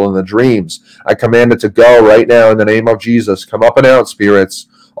of people in the dreams, I command it to go right now in the name of Jesus. Come up and out, spirits.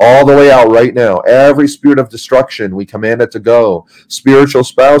 All the way out right now. Every spirit of destruction, we command it to go. Spiritual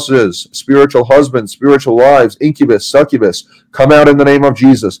spouses, spiritual husbands, spiritual wives, incubus, succubus, come out in the name of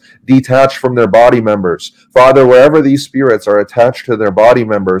Jesus. Detached from their body members. Father, wherever these spirits are attached to their body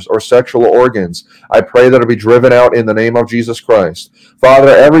members or sexual organs, I pray that it be driven out in the name of Jesus Christ.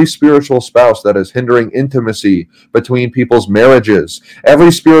 Father, every spiritual spouse that is hindering intimacy between people's marriages,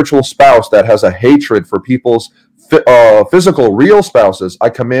 every spiritual spouse that has a hatred for people's physical, real spouses, I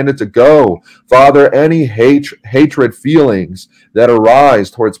command it to go. Father, any hatred feelings that arise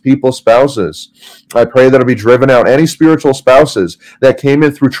towards people's spouses, I pray that it'll be driven out. Any spiritual spouses that came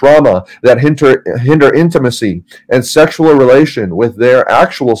in through trauma, that hinder intimacy and sexual relation with their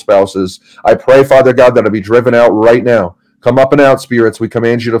actual spouses, I pray, Father God, that it'll be driven out right now. Come up and out, spirits. We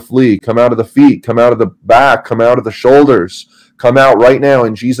command you to flee. Come out of the feet. Come out of the back. Come out of the shoulders. Come out right now.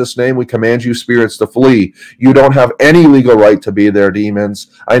 In Jesus' name, we command you, spirits, to flee. You don't have any legal right to be there,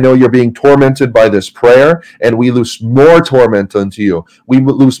 demons. I know you're being tormented by this prayer, and we loose more torment unto you. We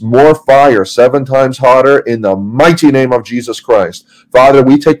loose more fire, 7 times hotter, in the mighty name of Jesus Christ. Father,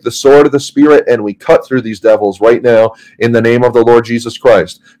 we take the sword of the Spirit, and we cut through these devils right now in the name of the Lord Jesus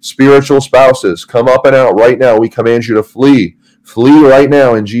Christ. Spiritual spouses, come up and out right now. We command you to flee. Flee right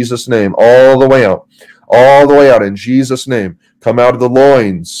now in Jesus' name, all the way out. All the way out in Jesus' name. Come out of the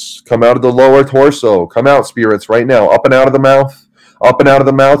loins. Come out of the lower torso. Come out, spirits, right now. Up and out of the mouth. Up and out of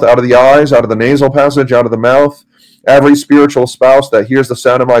the mouth. Out of the eyes. Out of the nasal passage. Out of the mouth. Every spiritual spouse that hears the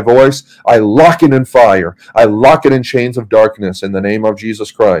sound of my voice, I lock it in fire. I lock it in chains of darkness in the name of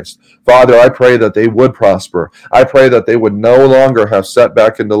Jesus Christ. Father, I pray that they would prosper. I pray that they would no longer have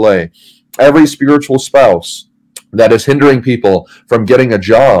setback and delay. Every spiritual spouse that is hindering people from getting a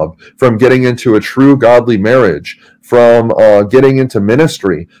job, from getting into a true godly marriage, from getting into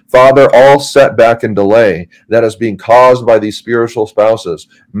ministry. Father, all setback and delay that is being caused by these spiritual spouses,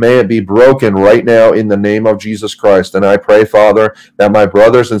 may it be broken right now in the name of Jesus Christ. And I pray, Father, that my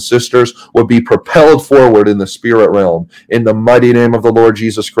brothers and sisters would be propelled forward in the spirit realm in the mighty name of the Lord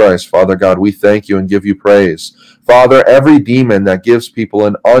Jesus Christ. Father God, we thank you and give you praise. Father, every demon that gives people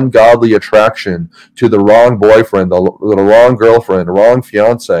an ungodly attraction to the wrong boyfriend, the wrong girlfriend, wrong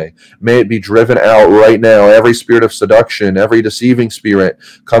fiance, may it be driven out right now. Every spirit of seduction, every deceiving spirit,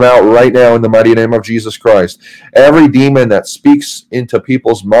 come out right now in the mighty name of Jesus Christ. Every demon that speaks into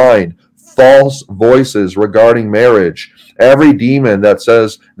people's mind false voices regarding marriage, every demon that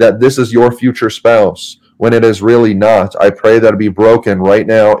says that this is your future spouse, when it is really not, I pray that it be broken right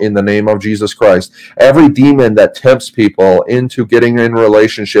now in the name of Jesus Christ. Every demon that tempts people into getting in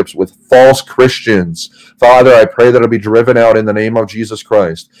relationships with false Christians, Father, I pray that it be driven out in the name of Jesus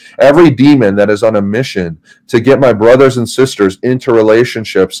Christ. Every demon that is on a mission to get my brothers and sisters into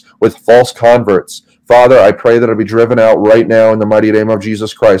relationships with false converts, Father, I pray that it be driven out right now in the mighty name of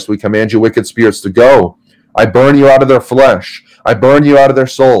Jesus Christ. We command you, wicked spirits, to go. I burn you out of their flesh. I burn you out of their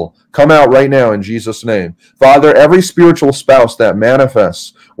soul. Come out right now in Jesus' name. Father, every spiritual spouse that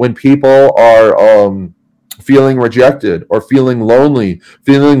manifests when people are feeling rejected or feeling lonely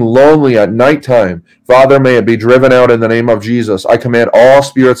at nighttime, Father, may it be driven out in the name of Jesus. I command all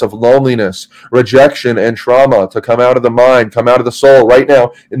spirits of loneliness, rejection, and trauma to come out of the mind, come out of the soul right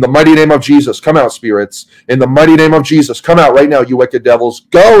now in the mighty name of Jesus. Come out, spirits. In the mighty name of Jesus, come out right now, you wicked devils.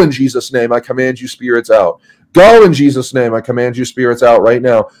 Go in Jesus' name. I command you, spirits, out. Go in Jesus' name. I command you, spirits, out right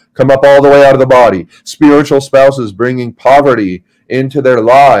now. Come up all the way out of the body. Spiritual spouses bringing poverty into their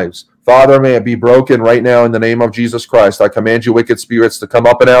lives, Father, may it be broken right now in the name of Jesus Christ. I command you, wicked spirits, to come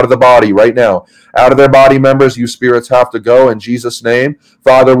up and out of the body right now. Out of their body members, you spirits have to go in Jesus' name.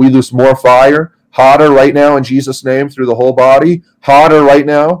 Father, we loose more fire, hotter right now in Jesus' name through the whole body. Hotter right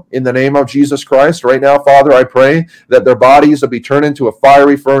now in the name of Jesus Christ. Right now, Father, I pray that their bodies will be turned into a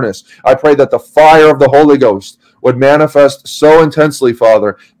fiery furnace. I pray that the fire of the Holy Ghost would manifest so intensely,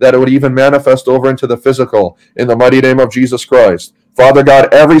 Father, that it would even manifest over into the physical in the mighty name of Jesus Christ. Father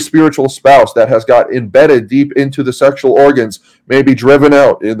God, every spiritual spouse that has got embedded deep into the sexual organs may be driven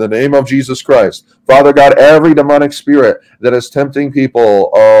out in the name of Jesus Christ. Father God, every demonic spirit that is tempting people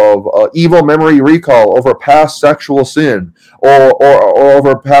of evil memory recall over past sexual sin or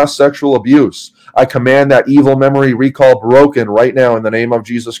over past sexual abuse, I command that evil memory recall broken right now in the name of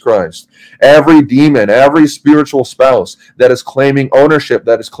Jesus Christ. Every demon, every spiritual spouse that is claiming ownership,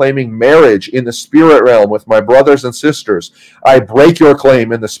 that is claiming marriage in the spirit realm with my brothers and sisters, I break your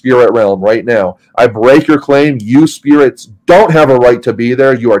claim in the spirit realm right now. I break your claim. You spirits don't have a right to be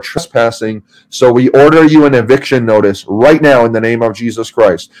there. You are trespassing. So we order you an eviction notice right now in the name of Jesus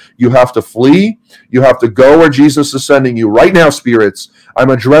Christ. You have to flee. You have to go where Jesus is sending you right now, spirits. I'm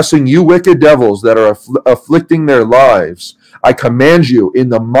addressing you wicked devils that are afflicting their lives. I command you in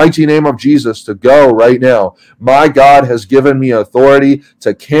the mighty name of Jesus to go right now. My God has given me authority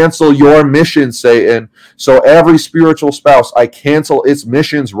to cancel your mission, Satan. So every spiritual spouse, I cancel its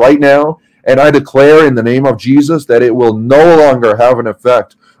missions right now, and I declare in the name of Jesus that it will no longer have an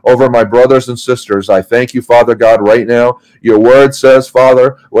effect over my brothers and sisters. I thank you, Father God, right now. Your word says,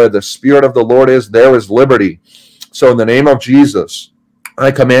 Father, where the Spirit of the Lord is, there is liberty. So in the name of Jesus, I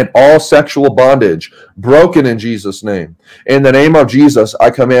command all sexual bondage broken in Jesus' name. In the name of Jesus,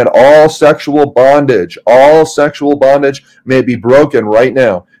 I command all sexual bondage may be broken right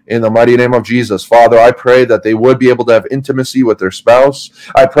now. In the mighty name of Jesus, Father, I pray that they would be able to have intimacy with their spouse.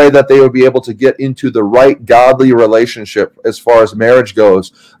 I pray that they would be able to get into the right godly relationship as far as marriage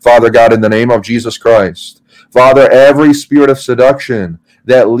goes. Father God, in the name of Jesus Christ. Father, every spirit of seduction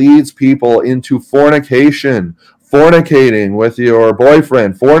that leads people into fornicating with your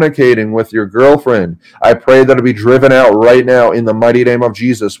boyfriend, fornicating with your girlfriend, I pray that it be driven out right now in the mighty name of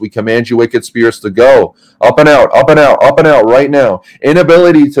Jesus. We command you, wicked spirits, to go up and out, up and out, up and out right now.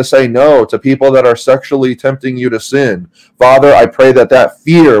 Inability to say no to people that are sexually tempting you to sin. Father, I pray that that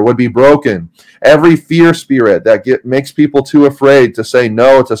fear would be broken. Every fear spirit that makes people too afraid to say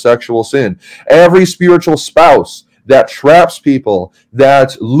no to sexual sin. Every spiritual spouse that traps people,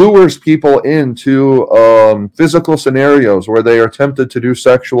 that lures people into physical scenarios where they are tempted to do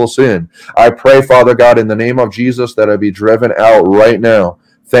sexual sin. I pray, Father God, in the name of Jesus, that I be driven out right now.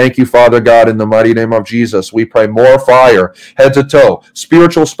 Thank you, Father God, in the mighty name of Jesus. We pray more fire, head to toe.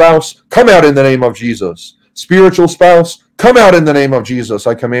 Spiritual spouse, come out in the name of Jesus. Spiritual spouse, come out in the name of Jesus.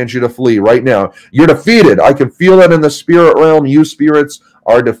 I command you to flee right now. You're defeated. I can feel that in the spirit realm. You spirits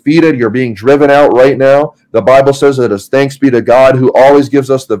are defeated. You're being driven out right now. The Bible says it is thanks be to God who always gives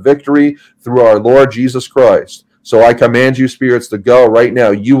us the victory through our Lord Jesus Christ. So I command you, spirits, to go right now.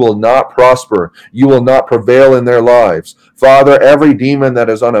 You will not prosper. You will not prevail in their lives. Father, every demon that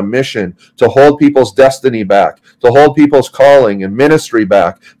is on a mission to hold people's destiny back, to hold people's calling and ministry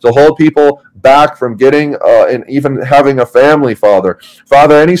back, to hold people back from getting and even having a family, Father.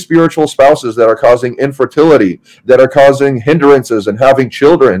 Father, any spiritual spouses that are causing infertility, that are causing hindrances in having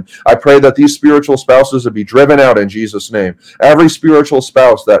children, I pray that these spiritual spouses would be driven out in Jesus' name. Every spiritual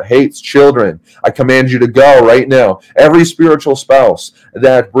spouse that hates children, I command you to go right now. Every spiritual spouse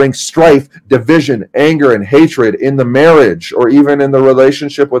that brings strife, division, anger, and hatred in the marriage or even in the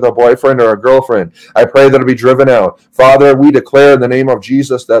relationship with a boyfriend or a girlfriend, I pray that it be driven out. Father, we declare in the name of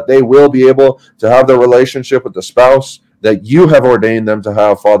Jesus that they will be able to have the relationship with the spouse that you have ordained them to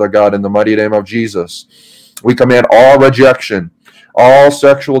have, Father God, in the mighty name of Jesus. We command all rejection, all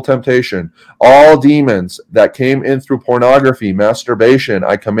sexual temptation, all demons that came in through pornography, masturbation,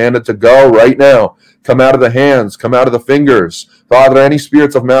 I command it to go right now. Come out of the hands, come out of the fingers. Father, any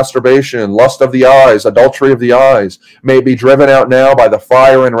spirits of masturbation, lust of the eyes, adultery of the eyes, may be driven out now by the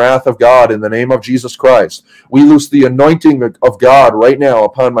fire and wrath of God in the name of Jesus Christ. We loose the anointing of God right now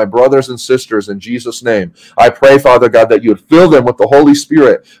upon my brothers and sisters in Jesus' name. I pray, Father God, that you would fill them with the Holy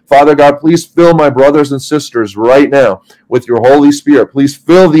Spirit. Father God, please fill my brothers and sisters right now with your Holy Spirit. Please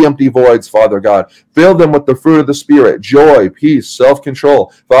fill the empty voids, Father God. Fill them with the fruit of the Spirit, joy, peace,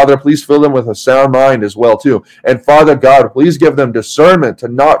 self-control. Father, please fill them with a sound mind as well, too. And Father God, please give them discernment to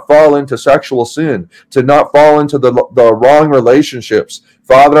not fall into sexual sin, to not fall into the wrong relationships.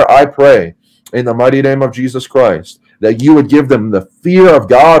 Father, I pray in the mighty name of Jesus Christ that you would give them the fear of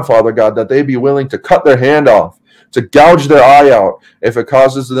God, Father God, that they be willing to cut their hand off, to gouge their eye out if it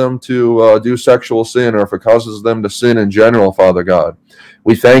causes them to do sexual sin or if it causes them to sin in general, Father God.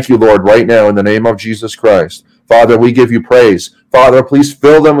 We thank you, Lord, right now in the name of Jesus Christ. Father, we give you praise. Father, please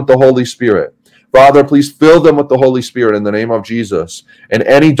fill them with the Holy Spirit. Father, please fill them with the Holy Spirit in the name of Jesus. And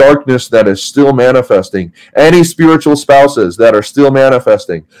any darkness that is still manifesting, any spiritual spouses that are still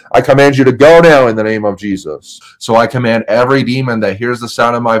manifesting, I command you to go now in the name of Jesus. So I command every demon that hears the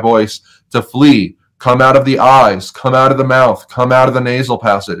sound of my voice to flee. Come out of the eyes, come out of the mouth, come out of the nasal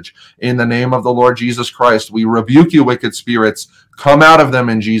passage. In the name of the Lord Jesus Christ, we rebuke you, wicked spirits. Come out of them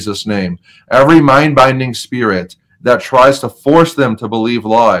in Jesus' name. Every mind-binding spirit that tries to force them to believe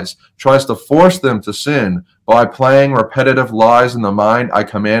lies, tries to force them to sin by playing repetitive lies in the mind, I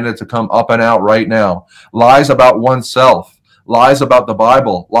command it to come up and out right now. Lies about oneself, lies about the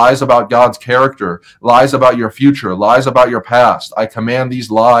Bible, lies about God's character, lies about your future, lies about your past. I command these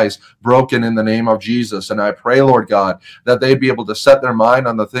lies broken in the name of Jesus. And I pray, Lord God, that they'd be able to set their mind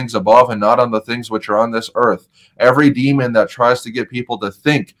on the things above and not on the things which are on this earth. Every demon that tries to get people to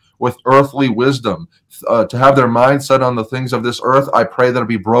think with earthly wisdom, to have their mind set on the things of this earth, I pray that it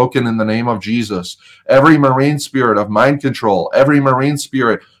be broken in the name of Jesus. Every marine spirit of mind control, every marine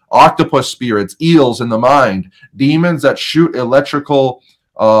spirit, octopus spirits, eels in the mind, demons that shoot electrical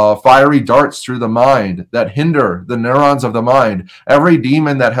fiery darts through the mind that hinder the neurons of the mind, every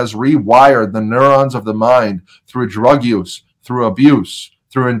demon that has rewired the neurons of the mind through drug use, through abuse,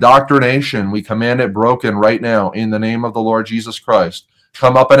 through indoctrination, we command it broken right now in the name of the Lord Jesus Christ.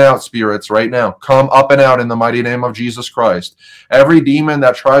 Come up and out, spirits, right now. Come up and out in the mighty name of Jesus Christ. Every demon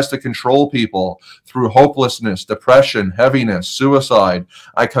that tries to control people through hopelessness, depression, heaviness, suicide,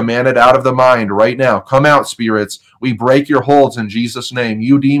 I command it out of the mind right now. Come out, spirits. We break your holds in Jesus' name.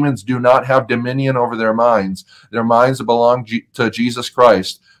 You demons do not have dominion over their minds. Their minds belong to Jesus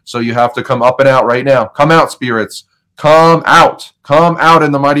Christ. So you have to come up and out right now. Come out, spirits. Come out. Come out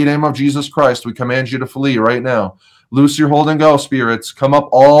in the mighty name of Jesus Christ. We command you to flee right now. Loose your hold and go, spirits. Come up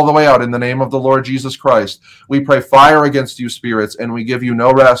all the way out in the name of the Lord Jesus Christ. We pray fire against you, spirits, and we give you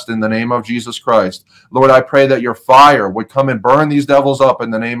no rest in the name of Jesus Christ. Lord, I pray that your fire would come and burn these devils up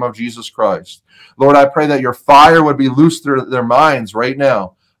in the name of Jesus Christ. Lord, I pray that your fire would be loosed through their minds right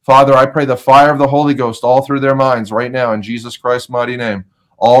now. Father, I pray the fire of the Holy Ghost all through their minds right now in Jesus Christ's mighty name.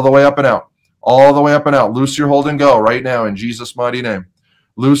 All the way up and out. All the way up and out. Loose your hold and go right now in Jesus' mighty name.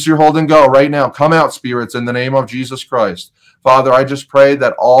 Loose your hold and go right now. Come out, spirits, in the name of Jesus Christ. Father, I just pray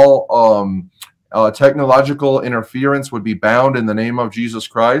that all technological interference would be bound in the name of Jesus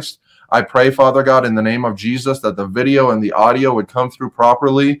Christ. I pray, Father God, in the name of Jesus, that the video and the audio would come through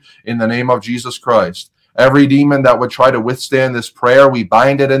properly in the name of Jesus Christ. Every demon that would try to withstand this prayer, we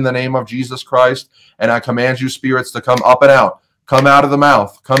bind it in the name of Jesus Christ. And I command you, spirits, to come up and out. Come out of the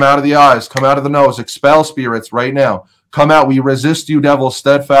mouth. Come out of the eyes. Come out of the nose. Expel spirits right now. Come out. We resist you, devil,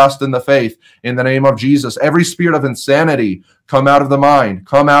 steadfast in the faith, in the name of Jesus. Every spirit of insanity, come out of the mind.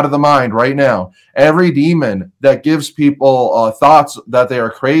 Come out of the mind right now. Every demon that gives people thoughts that they are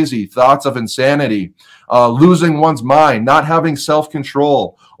crazy, thoughts of insanity, losing one's mind, not having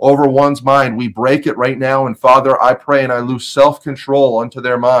self-control over one's mind, we break it right now. And Father, I pray and I lose self-control unto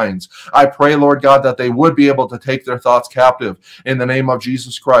their minds. I pray, Lord God, that they would be able to take their thoughts captive in the name of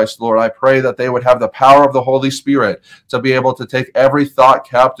Jesus Christ. Lord, I pray that they would have the power of the Holy Spirit to be able to take every thought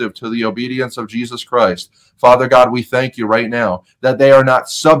captive to the obedience of Jesus Christ. Father God, we thank you right now that they are not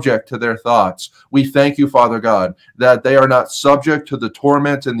subject to their thoughts. We thank you, Father God, that they are not subject to the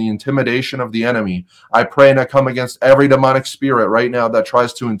torment and the intimidation of the enemy. I pray and I come against every demonic spirit right now that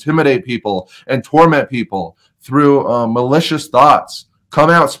tries to intimidate people and torment people through malicious thoughts.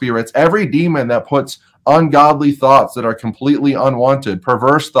 Come out, spirits. Every demon that puts ungodly thoughts that are completely unwanted,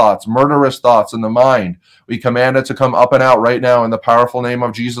 perverse thoughts, murderous thoughts in the mind, we command it to come up and out right now in the powerful name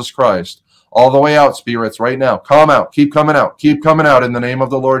of Jesus Christ. All the way out, spirits, right now. Come out. Keep coming out. Keep coming out in the name of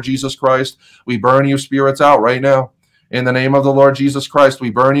the Lord Jesus Christ. We burn you spirits out right now. In the name of the Lord Jesus Christ, we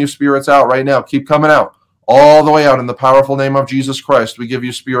burn you spirits out right now. Keep coming out. All the way out in the powerful name of Jesus Christ, we give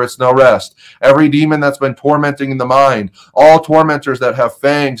you spirits no rest. Every demon that's been tormenting in the mind, all tormentors that have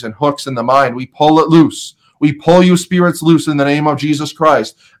fangs and hooks in the mind, we pull it loose. We pull you spirits loose in the name of Jesus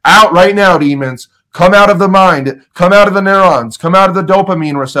Christ. Out right now, demons. Come out of the mind, come out of the neurons, come out of the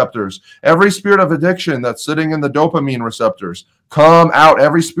dopamine receptors. Every spirit of addiction that's sitting in the dopamine receptors, come out.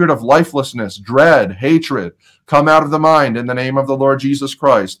 Every spirit of lifelessness, dread, hatred, come out of the mind in the name of the Lord Jesus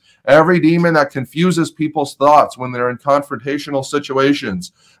Christ. Every demon that confuses people's thoughts when they're in confrontational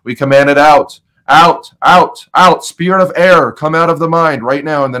situations, we command it out. Out, out, out. Spirit of error, come out of the mind right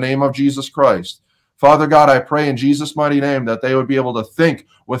now in the name of Jesus Christ. Father God, I pray in Jesus' mighty name that they would be able to think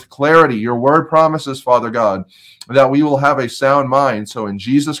with clarity. Your word promises, Father God, that we will have a sound mind. So in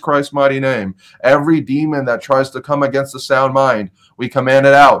Jesus Christ's mighty name, every demon that tries to come against the sound mind, we command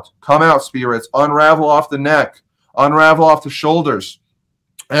it out. Come out, spirits. Unravel off the neck. Unravel off the shoulders.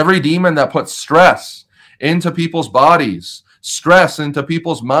 Every demon that puts stress into people's bodies, stress into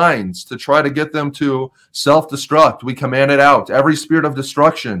people's minds to try to get them to self-destruct, we command it out. Every spirit of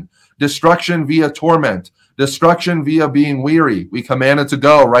destruction, destruction via torment, destruction via being weary, we command it to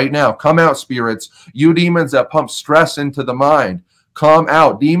go right now. Come out, spirits. You demons that pump stress into the mind, come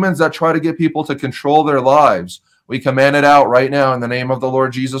out. Demons that try to get people to control their lives, we command it out right now in the name of the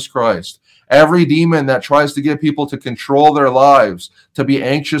Lord Jesus Christ. Every demon that tries to get people to control their lives, to be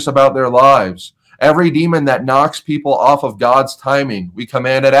anxious about their lives, every demon that knocks people off of God's timing, we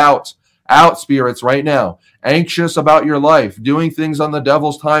command it out. Out, spirits, right now. Anxious about your life, doing things on the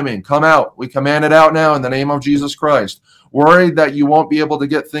devil's timing, come out. We command it out now in the name of Jesus Christ. Worried that you won't be able to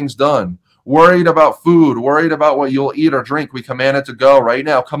get things done. Worried about food, worried about what you'll eat or drink, we command it to go right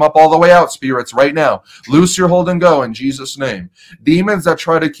now. Come up all the way out, spirits, right now. Loose your hold and go in Jesus' name. Demons that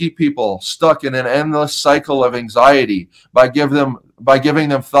try to keep people stuck in an endless cycle of anxiety by giving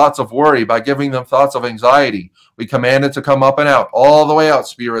them thoughts of worry, by giving them thoughts of anxiety, we command it to come up and out, all the way out,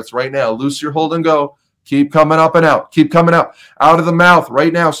 spirits, right now. Loose your hold and go. Keep coming up and out. Keep coming out. Out of the mouth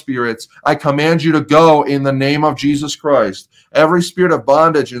right now, spirits. I command you to go in the name of Jesus Christ. Every spirit of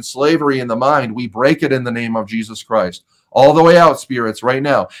bondage and slavery in the mind, we break it in the name of Jesus Christ. All the way out, spirits, right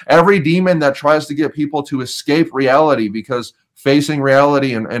now. Every demon that tries to get people to escape reality because facing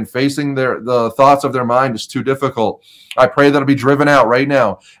reality and facing the thoughts of their mind is too difficult, I pray that it'll be driven out right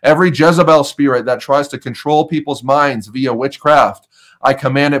now. Every Jezebel spirit that tries to control people's minds via witchcraft, I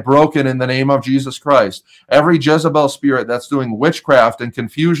command it broken in the name of Jesus Christ. Every Jezebel spirit that's doing witchcraft and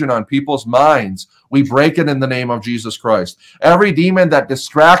confusion on people's minds, we break it in the name of Jesus Christ. Every demon that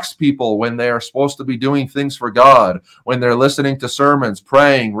distracts people when they are supposed to be doing things for God, when they're listening to sermons,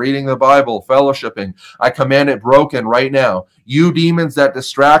 praying, reading the Bible, fellowshipping, I command it broken right now. You demons that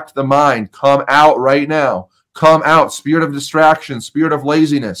distract the mind, come out right now. Come out, spirit of distraction, spirit of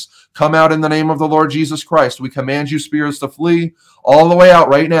laziness. Come out in the name of the Lord Jesus Christ. We command you, spirits, to flee all the way out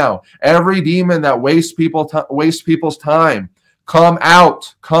right now. Every demon that wastes people's time, come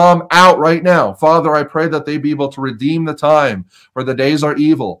out right now. Father, I pray that they be able to redeem the time, for the days are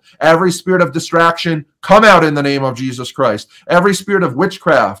evil. Every spirit of distraction, come out in the name of Jesus Christ. Every spirit of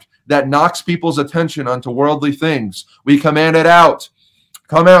witchcraft that knocks people's attention onto worldly things, we command it out.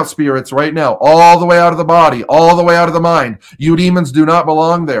 Come out, spirits, right now, all the way out of the body, all the way out of the mind. You demons do not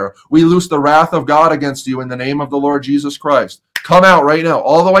belong there. We loose the wrath of God against you in the name of the Lord Jesus Christ. Come out right now,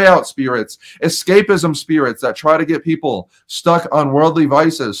 all the way out, spirits. Escapism spirits that try to get people stuck on worldly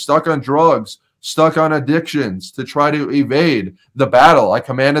vices, stuck on drugs, stuck on addictions to try to evade the battle. I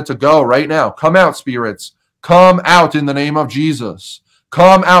command it to go right now. Come out, spirits. Come out in the name of Jesus.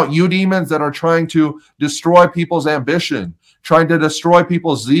 Come out, you demons that are trying to destroy people's ambition, trying to destroy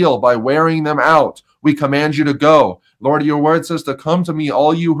people's zeal by wearing them out. We command you to go. Lord, your word says to come to me,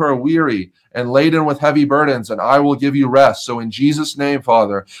 all you who are weary and laden with heavy burdens, and I will give you rest. So in Jesus' name,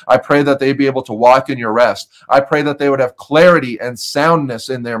 Father, I pray that they be able to walk in your rest. I pray that they would have clarity and soundness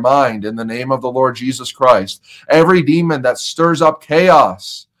in their mind in the name of the Lord Jesus Christ. Every demon that stirs up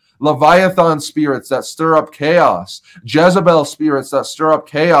chaos, leviathan spirits that stir up chaos, Jezebel spirits that stir up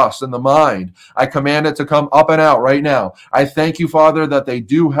chaos in the mind, I command it to come up and out right now. I thank you, Father, that they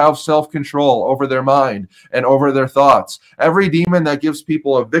do have self-control over their mind and over their thoughts. Every demon that gives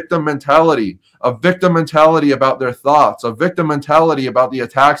people a victim mentality about their thoughts, a victim mentality about the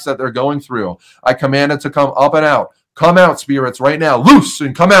attacks that they're going through, I command it to come up and out. Come out, spirits, right now. Loose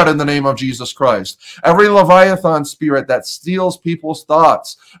and come out in the name of Jesus Christ. Every leviathan spirit that steals people's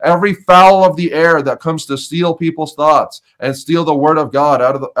thoughts, every fowl of the air that comes to steal people's thoughts and steal the word of God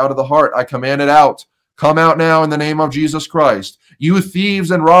out of the heart, I command it out. Come out now in the name of Jesus Christ. You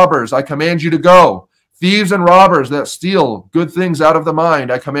thieves and robbers, I command you to go. Thieves and robbers that steal good things out of the mind,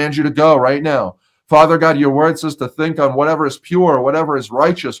 I command you to go right now. Father God, your word says to think on whatever is pure, whatever is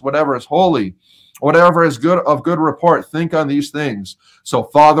righteous, whatever is holy, whatever is good of good report, think on these things. So,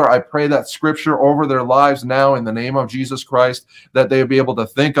 Father, I pray that scripture over their lives now in the name of Jesus Christ, that they be able to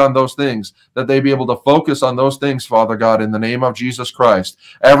think on those things, that they be able to focus on those things, Father God, in the name of Jesus Christ.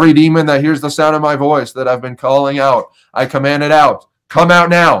 Every demon that hears the sound of my voice that I've been calling out, I command it out. Come out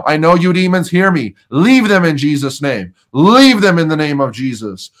now. I know you demons hear me. Leave them in Jesus' name. Leave them in the name of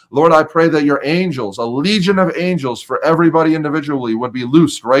Jesus. Lord, I pray that your angels, a legion of angels for everybody individually, would be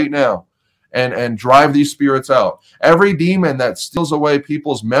loosed right now and drive these spirits out. Every demon that steals away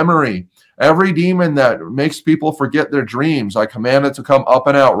people's memory, every demon that makes people forget their dreams, I command it to come up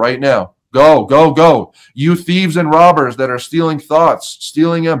and out right now. Go, go, go. You thieves and robbers that are stealing thoughts,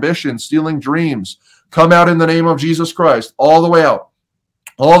 stealing ambitions, stealing dreams, come out in the name of Jesus Christ. All the way out.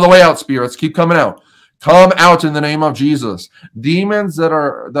 All the way out, spirits. Keep coming out. Come out in the name of Jesus. Demons that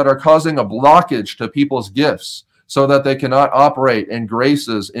are causing a blockage to people's gifts so that they cannot operate in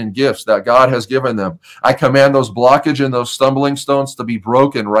graces and gifts that God has given them, I command those blockage and those stumbling stones to be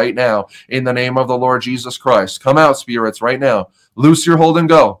broken right now in the name of the Lord Jesus Christ. Come out, spirits, right now. Loose your hold and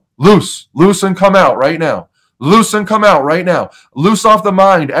go. Loose. Loose and come out right now. Loose and come out right now. Loose off the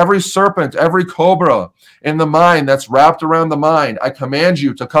mind, every serpent, every cobra in the mind that's wrapped around the mind. I command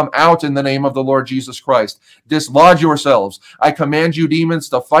you to come out in the name of the Lord Jesus Christ. Dislodge yourselves. I command you demons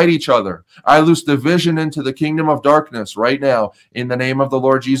to fight each other. I loose division into the kingdom of darkness right now in the name of the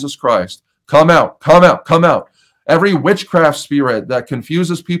Lord Jesus Christ. Come out, come out, come out. Every witchcraft spirit that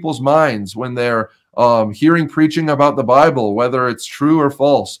confuses people's minds when they're hearing preaching about the Bible, whether it's true or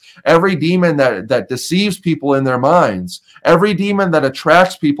false. Every demon that deceives people in their minds. Every demon that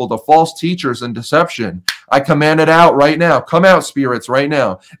attracts people to false teachers and deception. I command it out right now. Come out, spirits, right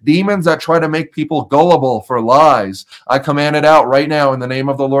now. Demons that try to make people gullible for lies. I command it out right now in the name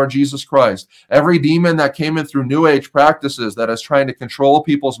of the Lord Jesus Christ. Every demon that came in through New Age practices that is trying to control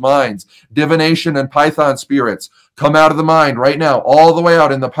people's minds. Divination and python spirits. Come out of the mind right now, all the way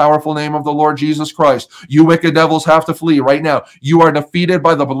out in the powerful name of the Lord Jesus Christ. You wicked devils have to flee right now. You are defeated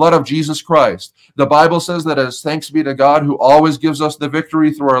by the blood of Jesus Christ. The Bible says that as thanks be to God who always gives us the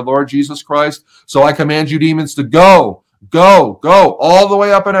victory through our Lord Jesus Christ. So I command you demons to go, go, go, all the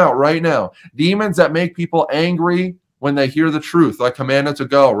way up and out right now. Demons that make people angry when they hear the truth, I command it to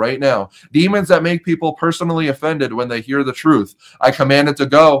go right now. Demons that make people personally offended when they hear the truth, I command it to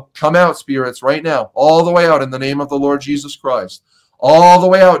go. Come out, spirits, right now. All the way out in the name of the Lord Jesus Christ. All the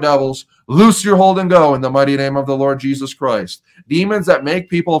way out, devils. Loose your hold and go in the mighty name of the Lord Jesus Christ. Demons that make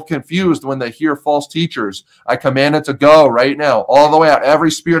people confused when they hear false teachers, I command it to go right now. All the way out. Every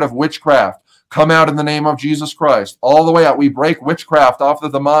spirit of witchcraft, come out in the name of Jesus Christ. All the way out. We break witchcraft off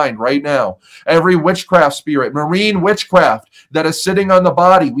of the mind right now. Every witchcraft spirit, marine witchcraft that is sitting on the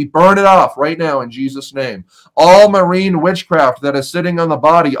body, we burn it off right now in Jesus' name. All marine witchcraft that is sitting on the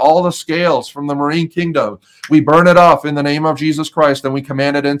body, all the scales from the marine kingdom, we burn it off in the name of Jesus Christ, and we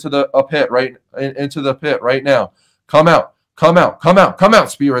command it into the pit right now. Come out, come out, come out, come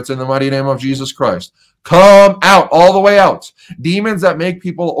out, spirits, in the mighty name of Jesus Christ. Come out, all the way out. Demons that make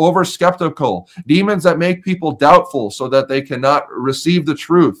people over skeptical, demons that make people doubtful so that they cannot receive the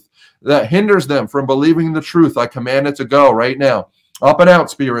truth, that hinders them from believing the truth, I command it to go right now. Up and out,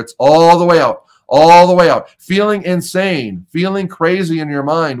 spirits, all the way out. All the way out. Feeling insane, feeling crazy in your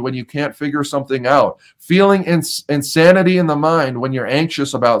mind when you can't figure something out, feeling insanity in the mind when you're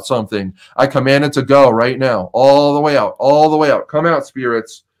anxious about something, I command it to go right now. All the way out. All the way out. Come out,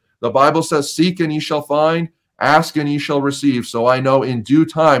 spirits. The Bible says, seek and ye shall find, ask and ye shall receive. So I know in due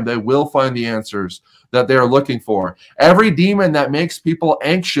time they will find the answers that they are looking for. Every demon that makes people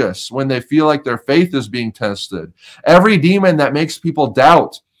anxious when they feel like their faith is being tested. Every demon that makes people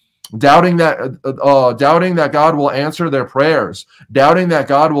doubting that God will answer their prayers, doubting that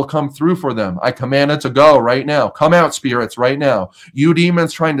God will come through for them. I command it to go right now. Come out, spirits, right now. You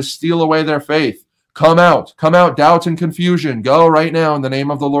demons trying to steal away their faith, come out, doubt and confusion. Go right now in the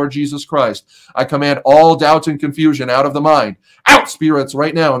name of the Lord Jesus Christ. I command all doubt and confusion out of the mind. Out, spirits,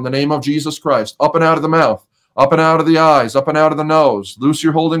 right now in the name of Jesus Christ. Up and out of the mouth, up and out of the eyes, up and out of the nose. Loose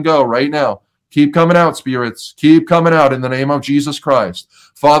your hold and go right now. Keep coming out, spirits. Keep coming out in the name of Jesus Christ.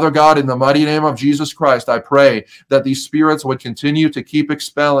 Father God, in the mighty name of Jesus Christ, I pray that these spirits would continue to keep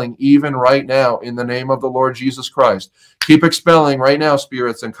expelling even right now in the name of the Lord Jesus Christ. Keep expelling right now,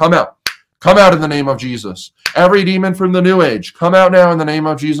 spirits, and come out. Come out in the name of Jesus. Every demon from the New Age, come out now in the name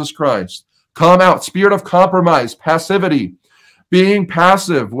of Jesus Christ. Come out. Spirit of compromise, passivity, being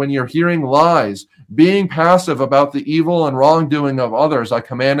passive when you're hearing lies, being passive about the evil and wrongdoing of others. I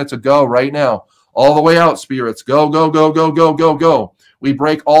command it to go right now. All the way out, spirits. Go, go, go, go, go, go, go. We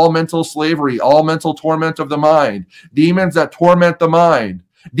break all mental slavery, all mental torment of the mind. Demons that torment the mind.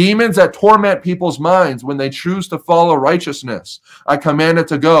 Demons that torment people's minds when they choose to follow righteousness. I command it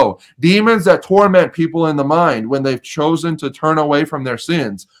to go. Demons that torment people in the mind when they've chosen to turn away from their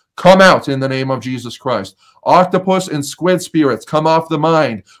sins. Come out in the name of Jesus Christ. Octopus and squid spirits, come off the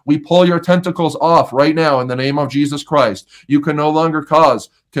mind. We pull your tentacles off right now in the name of Jesus Christ. You can no longer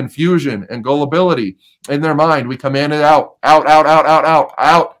cause confusion and gullibility in their mind. We command it out, out, out, out, out, out,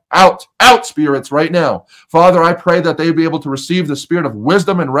 out. Out, spirits, right now. Father, I pray that they be able to receive the spirit of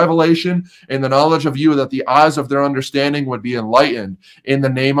wisdom and revelation in the knowledge of you, that the eyes of their understanding would be enlightened in the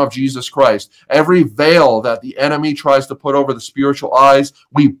name of Jesus Christ. Every veil that the enemy tries to put over the spiritual eyes,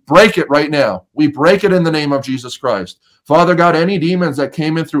 we break it right now. We break it in the name of Jesus Christ. Father God, any demons that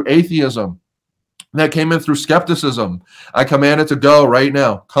came in through atheism, that came in through skepticism, I command it to go right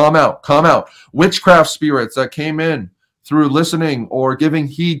now. Come out, come out. Witchcraft spirits that came in through listening or giving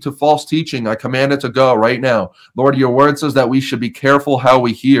heed to false teaching, I command it to go right now. Lord, your word says that we should be careful how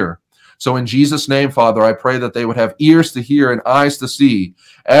we hear. So in Jesus' name, Father, I pray that they would have ears to hear and eyes to see.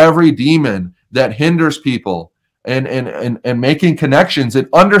 Every demon that hinders people and making connections and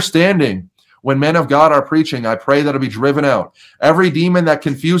understanding when men of God are preaching, I pray that it'll be driven out. Every demon that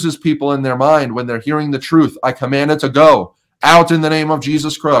confuses people in their mind when they're hearing the truth, I command it to go out in the name of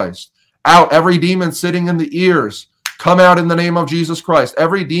Jesus Christ. Out. Every demon sitting in the ears, come out in the name of Jesus Christ.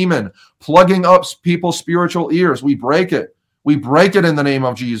 Every demon plugging up people's spiritual ears, we break it. We break it in the name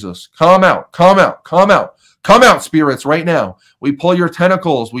of Jesus. Come out, come out, come out. Come out, spirits, right now. We pull your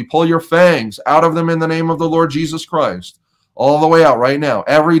tentacles, we pull your fangs out of them in the name of the Lord Jesus Christ. All the way out right now.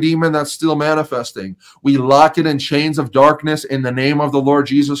 Every demon that's still manifesting, we lock it in chains of darkness in the name of the Lord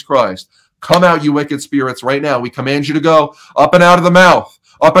Jesus Christ. Come out, you wicked spirits, right now. We command you to go up and out of the mouth,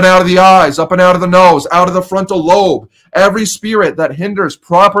 up and out of the eyes, up and out of the nose, out of the frontal lobe. Every spirit that hinders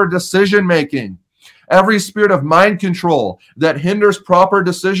proper decision-making, every spirit of mind control that hinders proper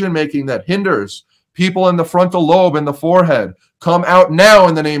decision-making, that hinders people in the frontal lobe and the forehead, come out now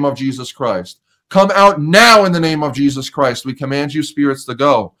in the name of Jesus Christ. Come out now in the name of Jesus Christ. We command you, spirits, to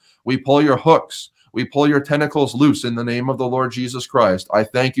go. We pull your hooks. We pull your tentacles loose in the name of the Lord Jesus Christ. I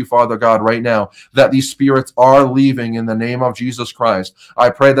thank you, Father God, right now that these spirits are leaving in the name of Jesus Christ. I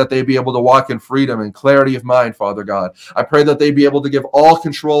pray that they be able to walk in freedom and clarity of mind, Father God. I pray that they be able to give all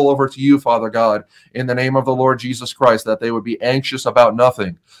control over to you, Father God, in the name of the Lord Jesus Christ, that they would be anxious about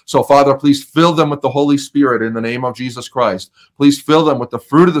nothing. So, Father, please fill them with the Holy Spirit in the name of Jesus Christ. Please fill them with the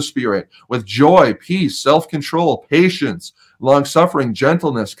fruit of the Spirit, with joy, peace, self-control, patience, long-suffering,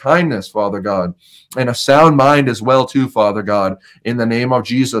 gentleness, kindness, Father God, and a sound mind as well too, Father God. In the name of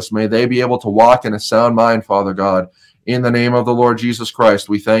Jesus, may they be able to walk in a sound mind, Father God. In the name of the Lord Jesus Christ,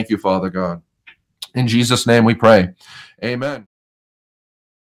 we thank you, Father God. In Jesus' name we pray. Amen.